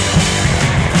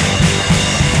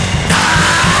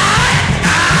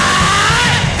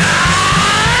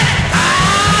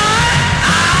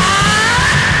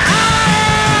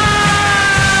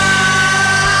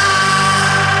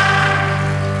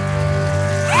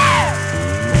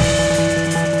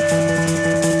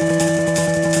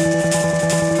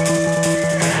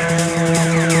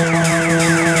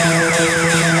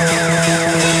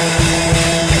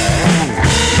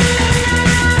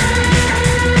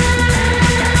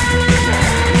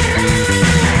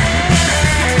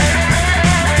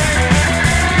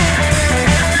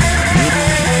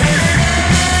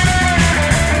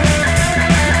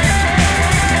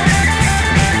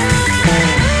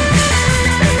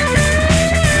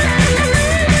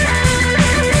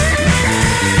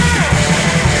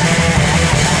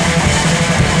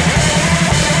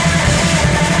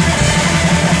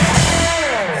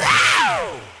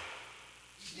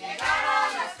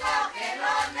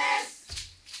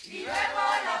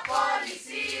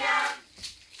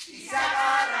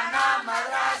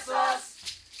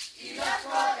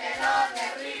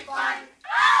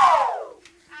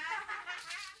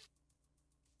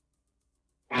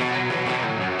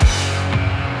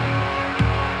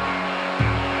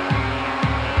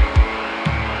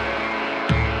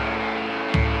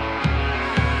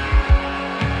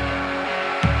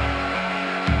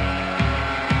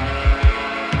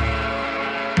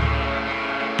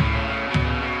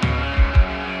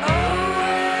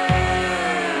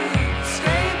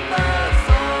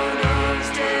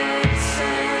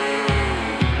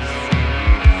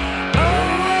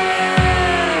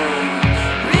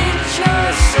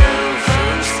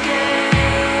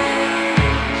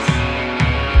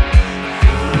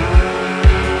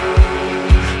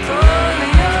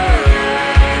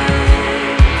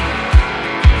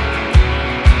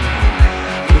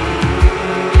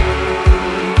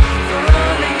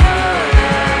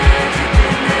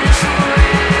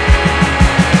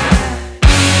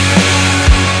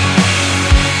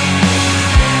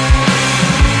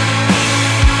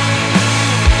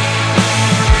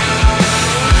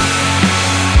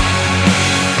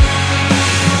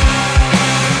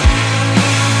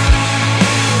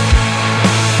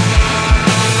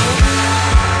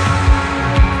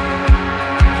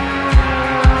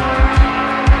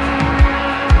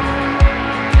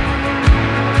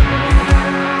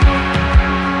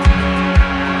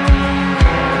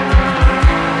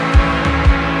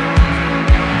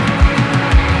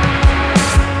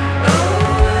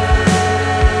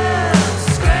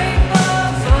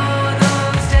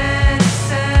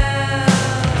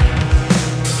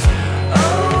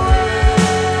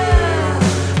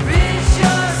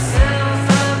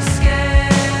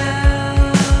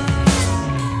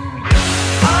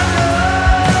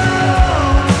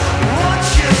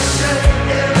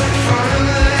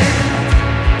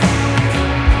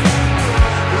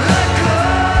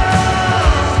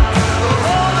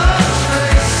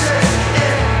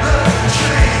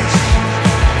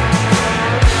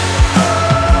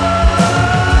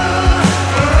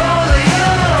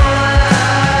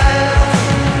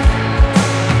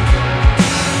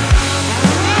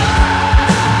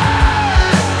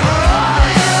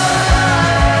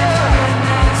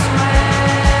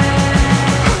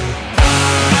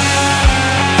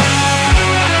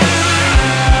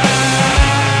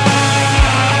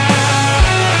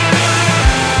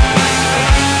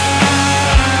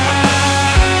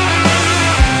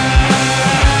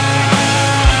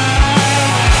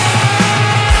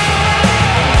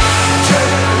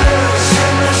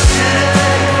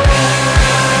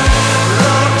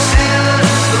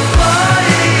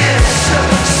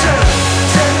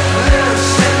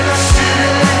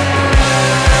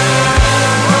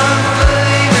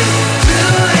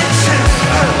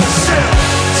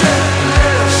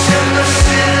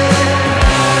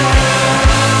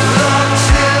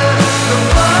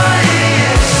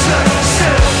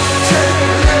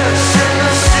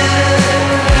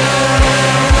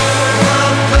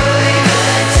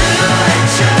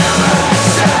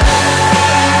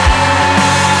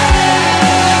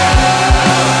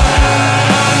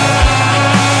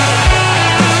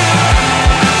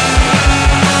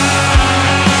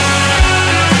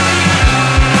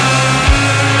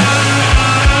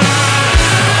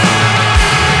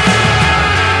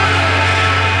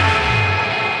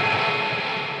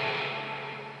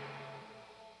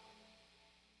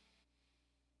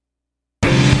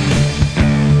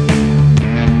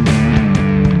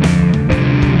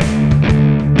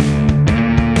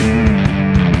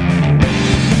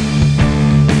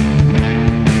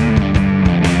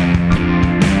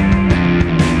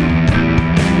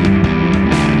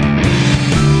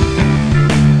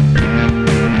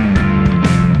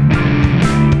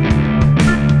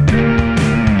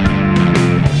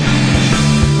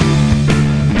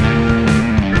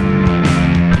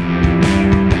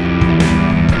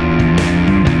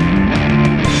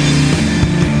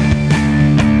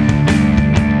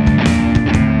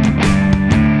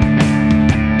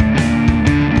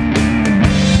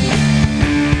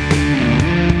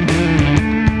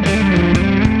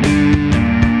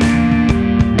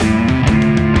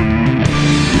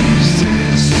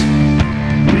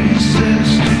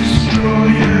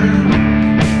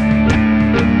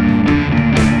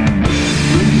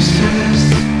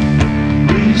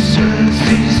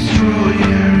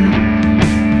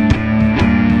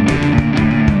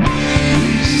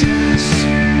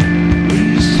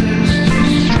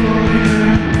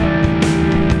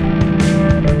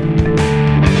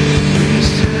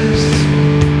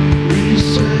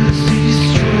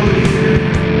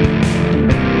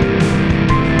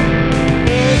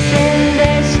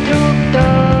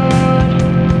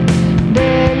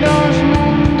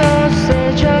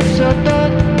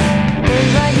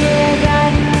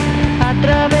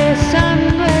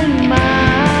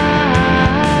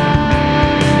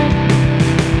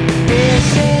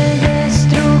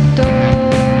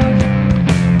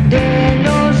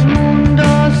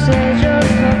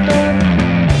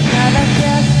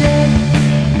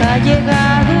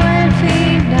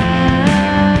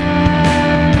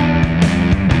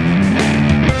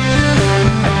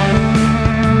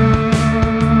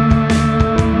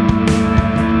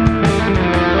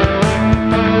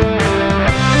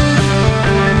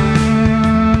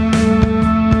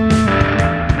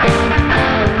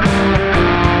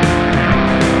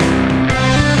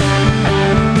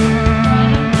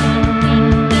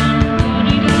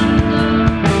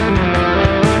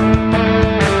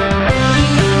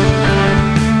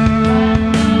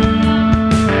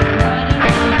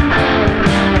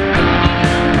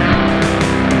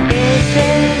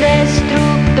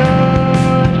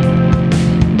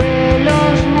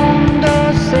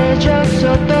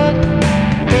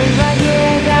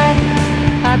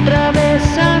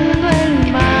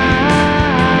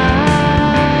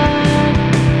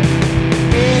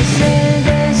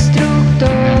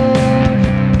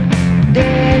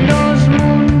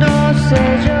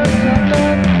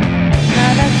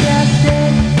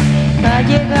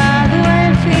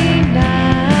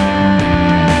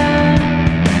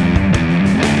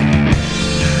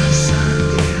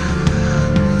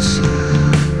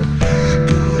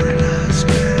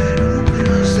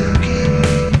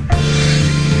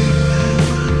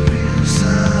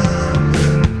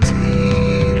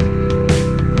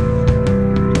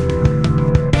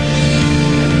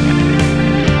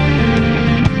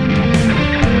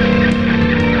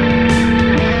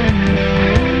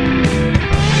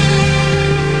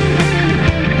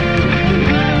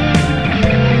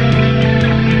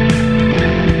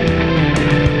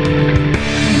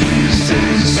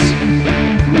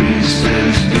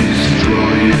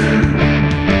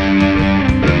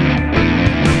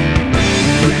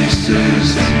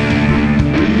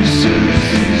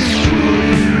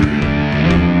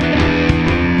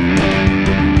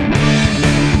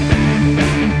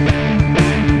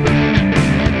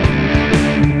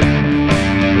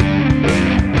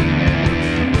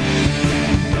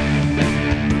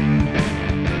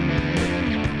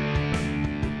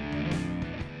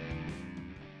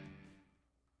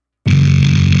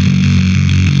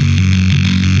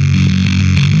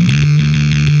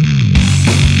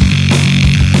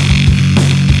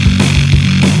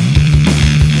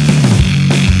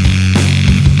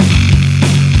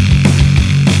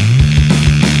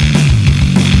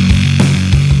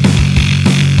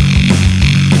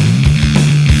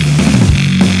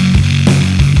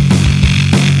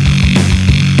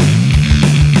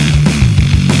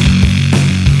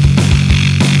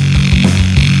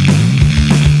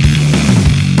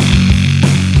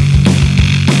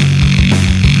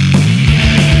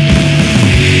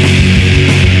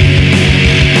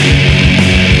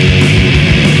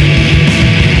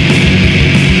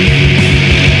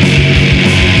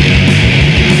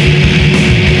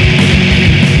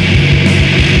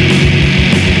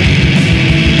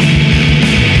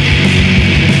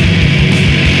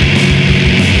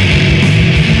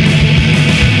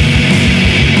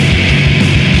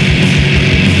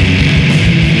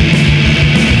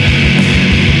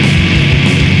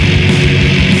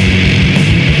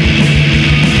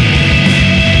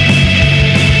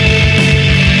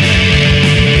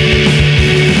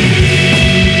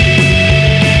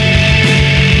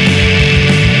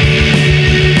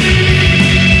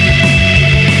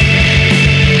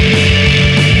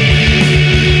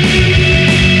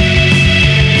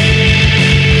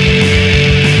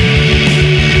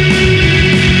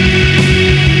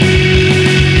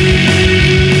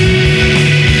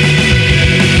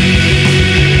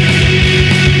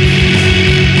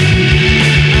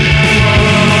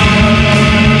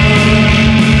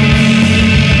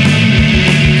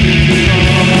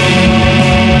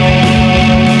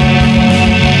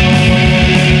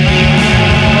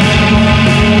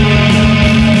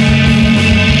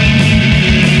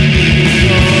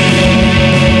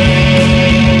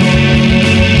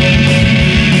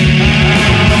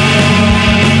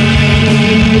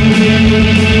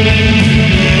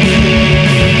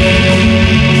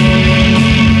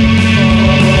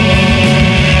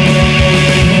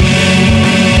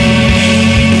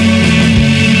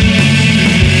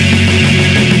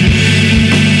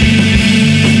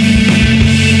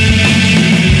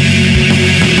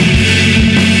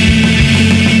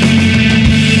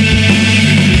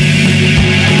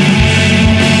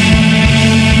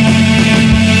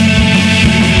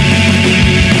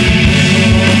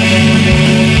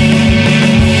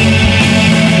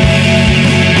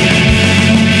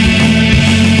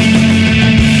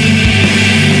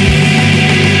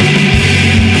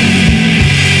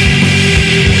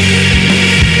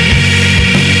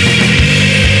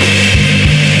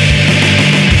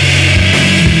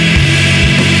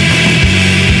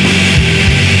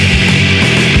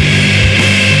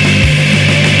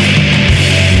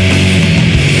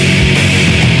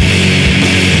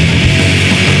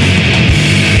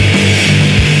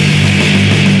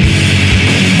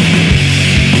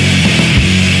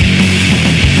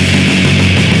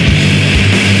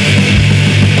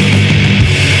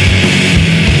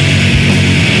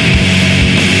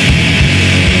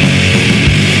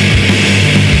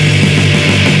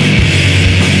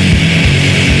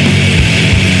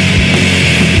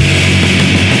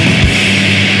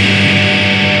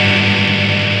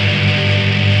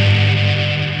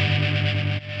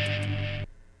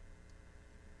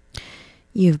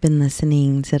 You've been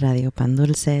listening to Radio Pan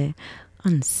Dulce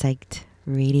on Psyched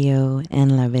Radio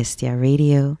and La Bestia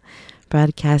Radio,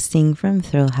 broadcasting from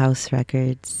Thrill House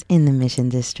Records in the Mission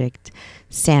District,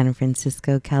 San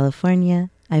Francisco, California.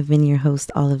 I've been your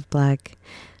host, Olive Black.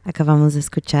 Acabamos de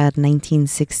escuchar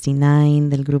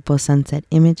 1969 del grupo Sunset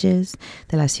Images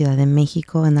de la Ciudad de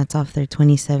México, and that's off their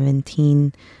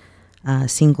 2017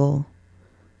 single,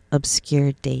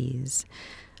 Obscure Days.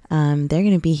 They're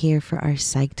going to be here for our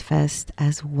Psyched Fest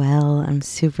as well. I'm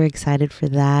super excited for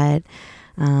that.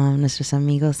 Nuestros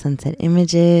amigos Sunset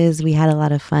Images, we had a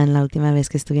lot of fun la última vez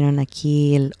que estuvieron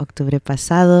aquí el octubre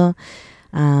pasado.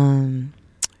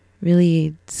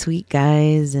 Really sweet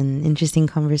guys and interesting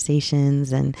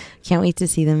conversations, and can't wait to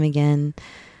see them again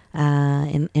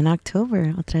in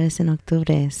October, otra vez en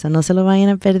octubre. So no se lo vayan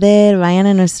a perder, vayan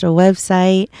a nuestro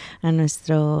website, a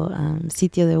nuestro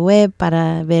sitio de web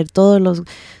para ver todos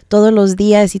los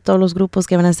días y todos los grupos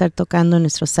que van a estar tocando en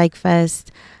nuestro Psych Fest.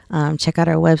 Check out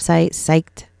our website,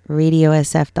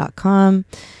 psychedradiosf.com.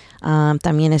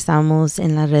 También estamos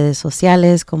en las redes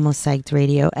sociales como Psyched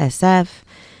Radio SF.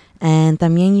 And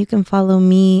también you can follow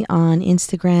me on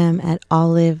Instagram at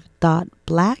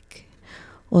olive.black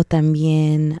o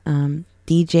también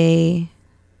dj.pandulce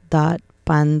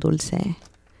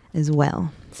as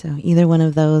well. So either one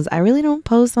of those. I really don't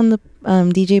post on the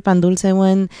DJ Pan Dulce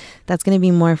one. That's going to be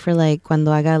more for like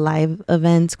cuando haga live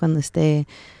events, cuando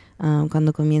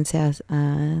comience a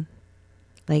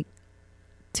like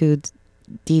to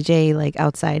DJ like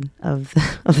outside of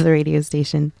the radio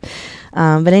station.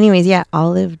 But anyways, yeah,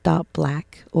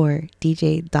 olive.black or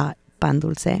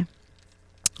dj.pandulce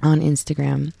on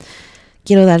Instagram.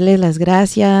 Quiero darles las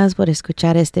gracias por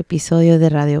escuchar este episodio de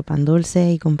Radio Pan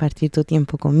Dulce y compartir tu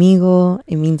tiempo conmigo.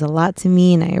 It means a lot to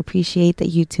me, and I appreciate that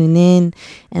you tune in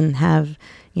and have,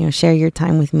 share your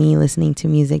time with me listening to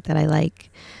music that I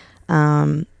like.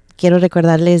 Quiero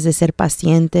recordarles de ser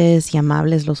pacientes y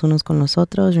amables los unos con los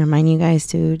otros. Remind you guys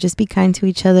to just be kind to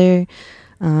each other.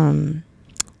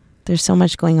 There's so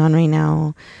much going on right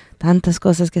now. Tantas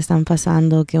cosas que están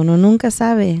pasando que uno nunca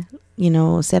sabe.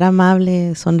 Ser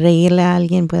amable, sonreírle a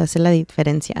alguien puede hacer la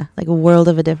diferencia. Like a world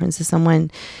of a difference to someone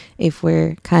if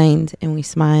we're kind and we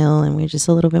smile and we're just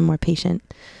a little bit more patient.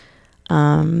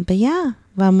 But yeah,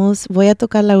 voy a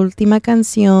tocar la última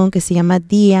canción que se llama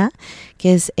Día,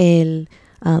 que es el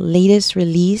latest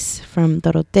release from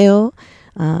Doroteo,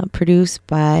 produced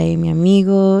by mi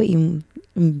amigo y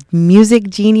music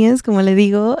genius, como le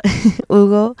digo,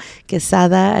 Hugo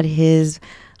Quesada at his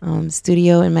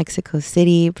studio in Mexico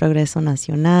City, Progreso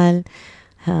Nacional.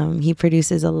 He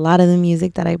produces a lot of the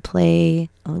music that I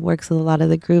play, works with a lot of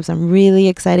the groups. I'm really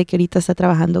excited que ahorita está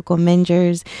trabajando con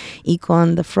Mengers y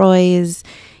con The Froys.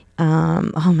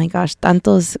 Oh my gosh,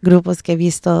 tantos grupos que he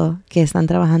visto que están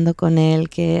trabajando con él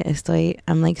que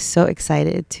I'm like so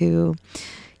excited to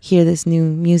hear this new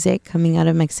music coming out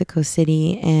of Mexico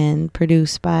City and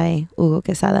produced by Hugo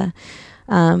Quesada.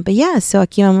 But yeah, so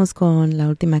aquí vamos con la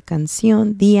última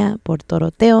canción, Día por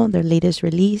Doroteo, their latest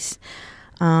release.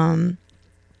 And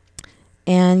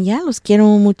yeah, los quiero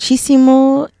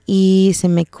muchísimo y se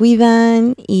me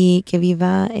cuidan y que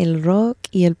viva el rock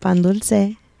y el pan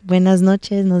dulce. Buenas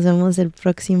noches, nos vemos el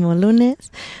próximo lunes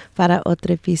para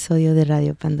otro episodio de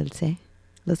Radio Pan Dulce.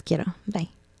 Los quiero, bye.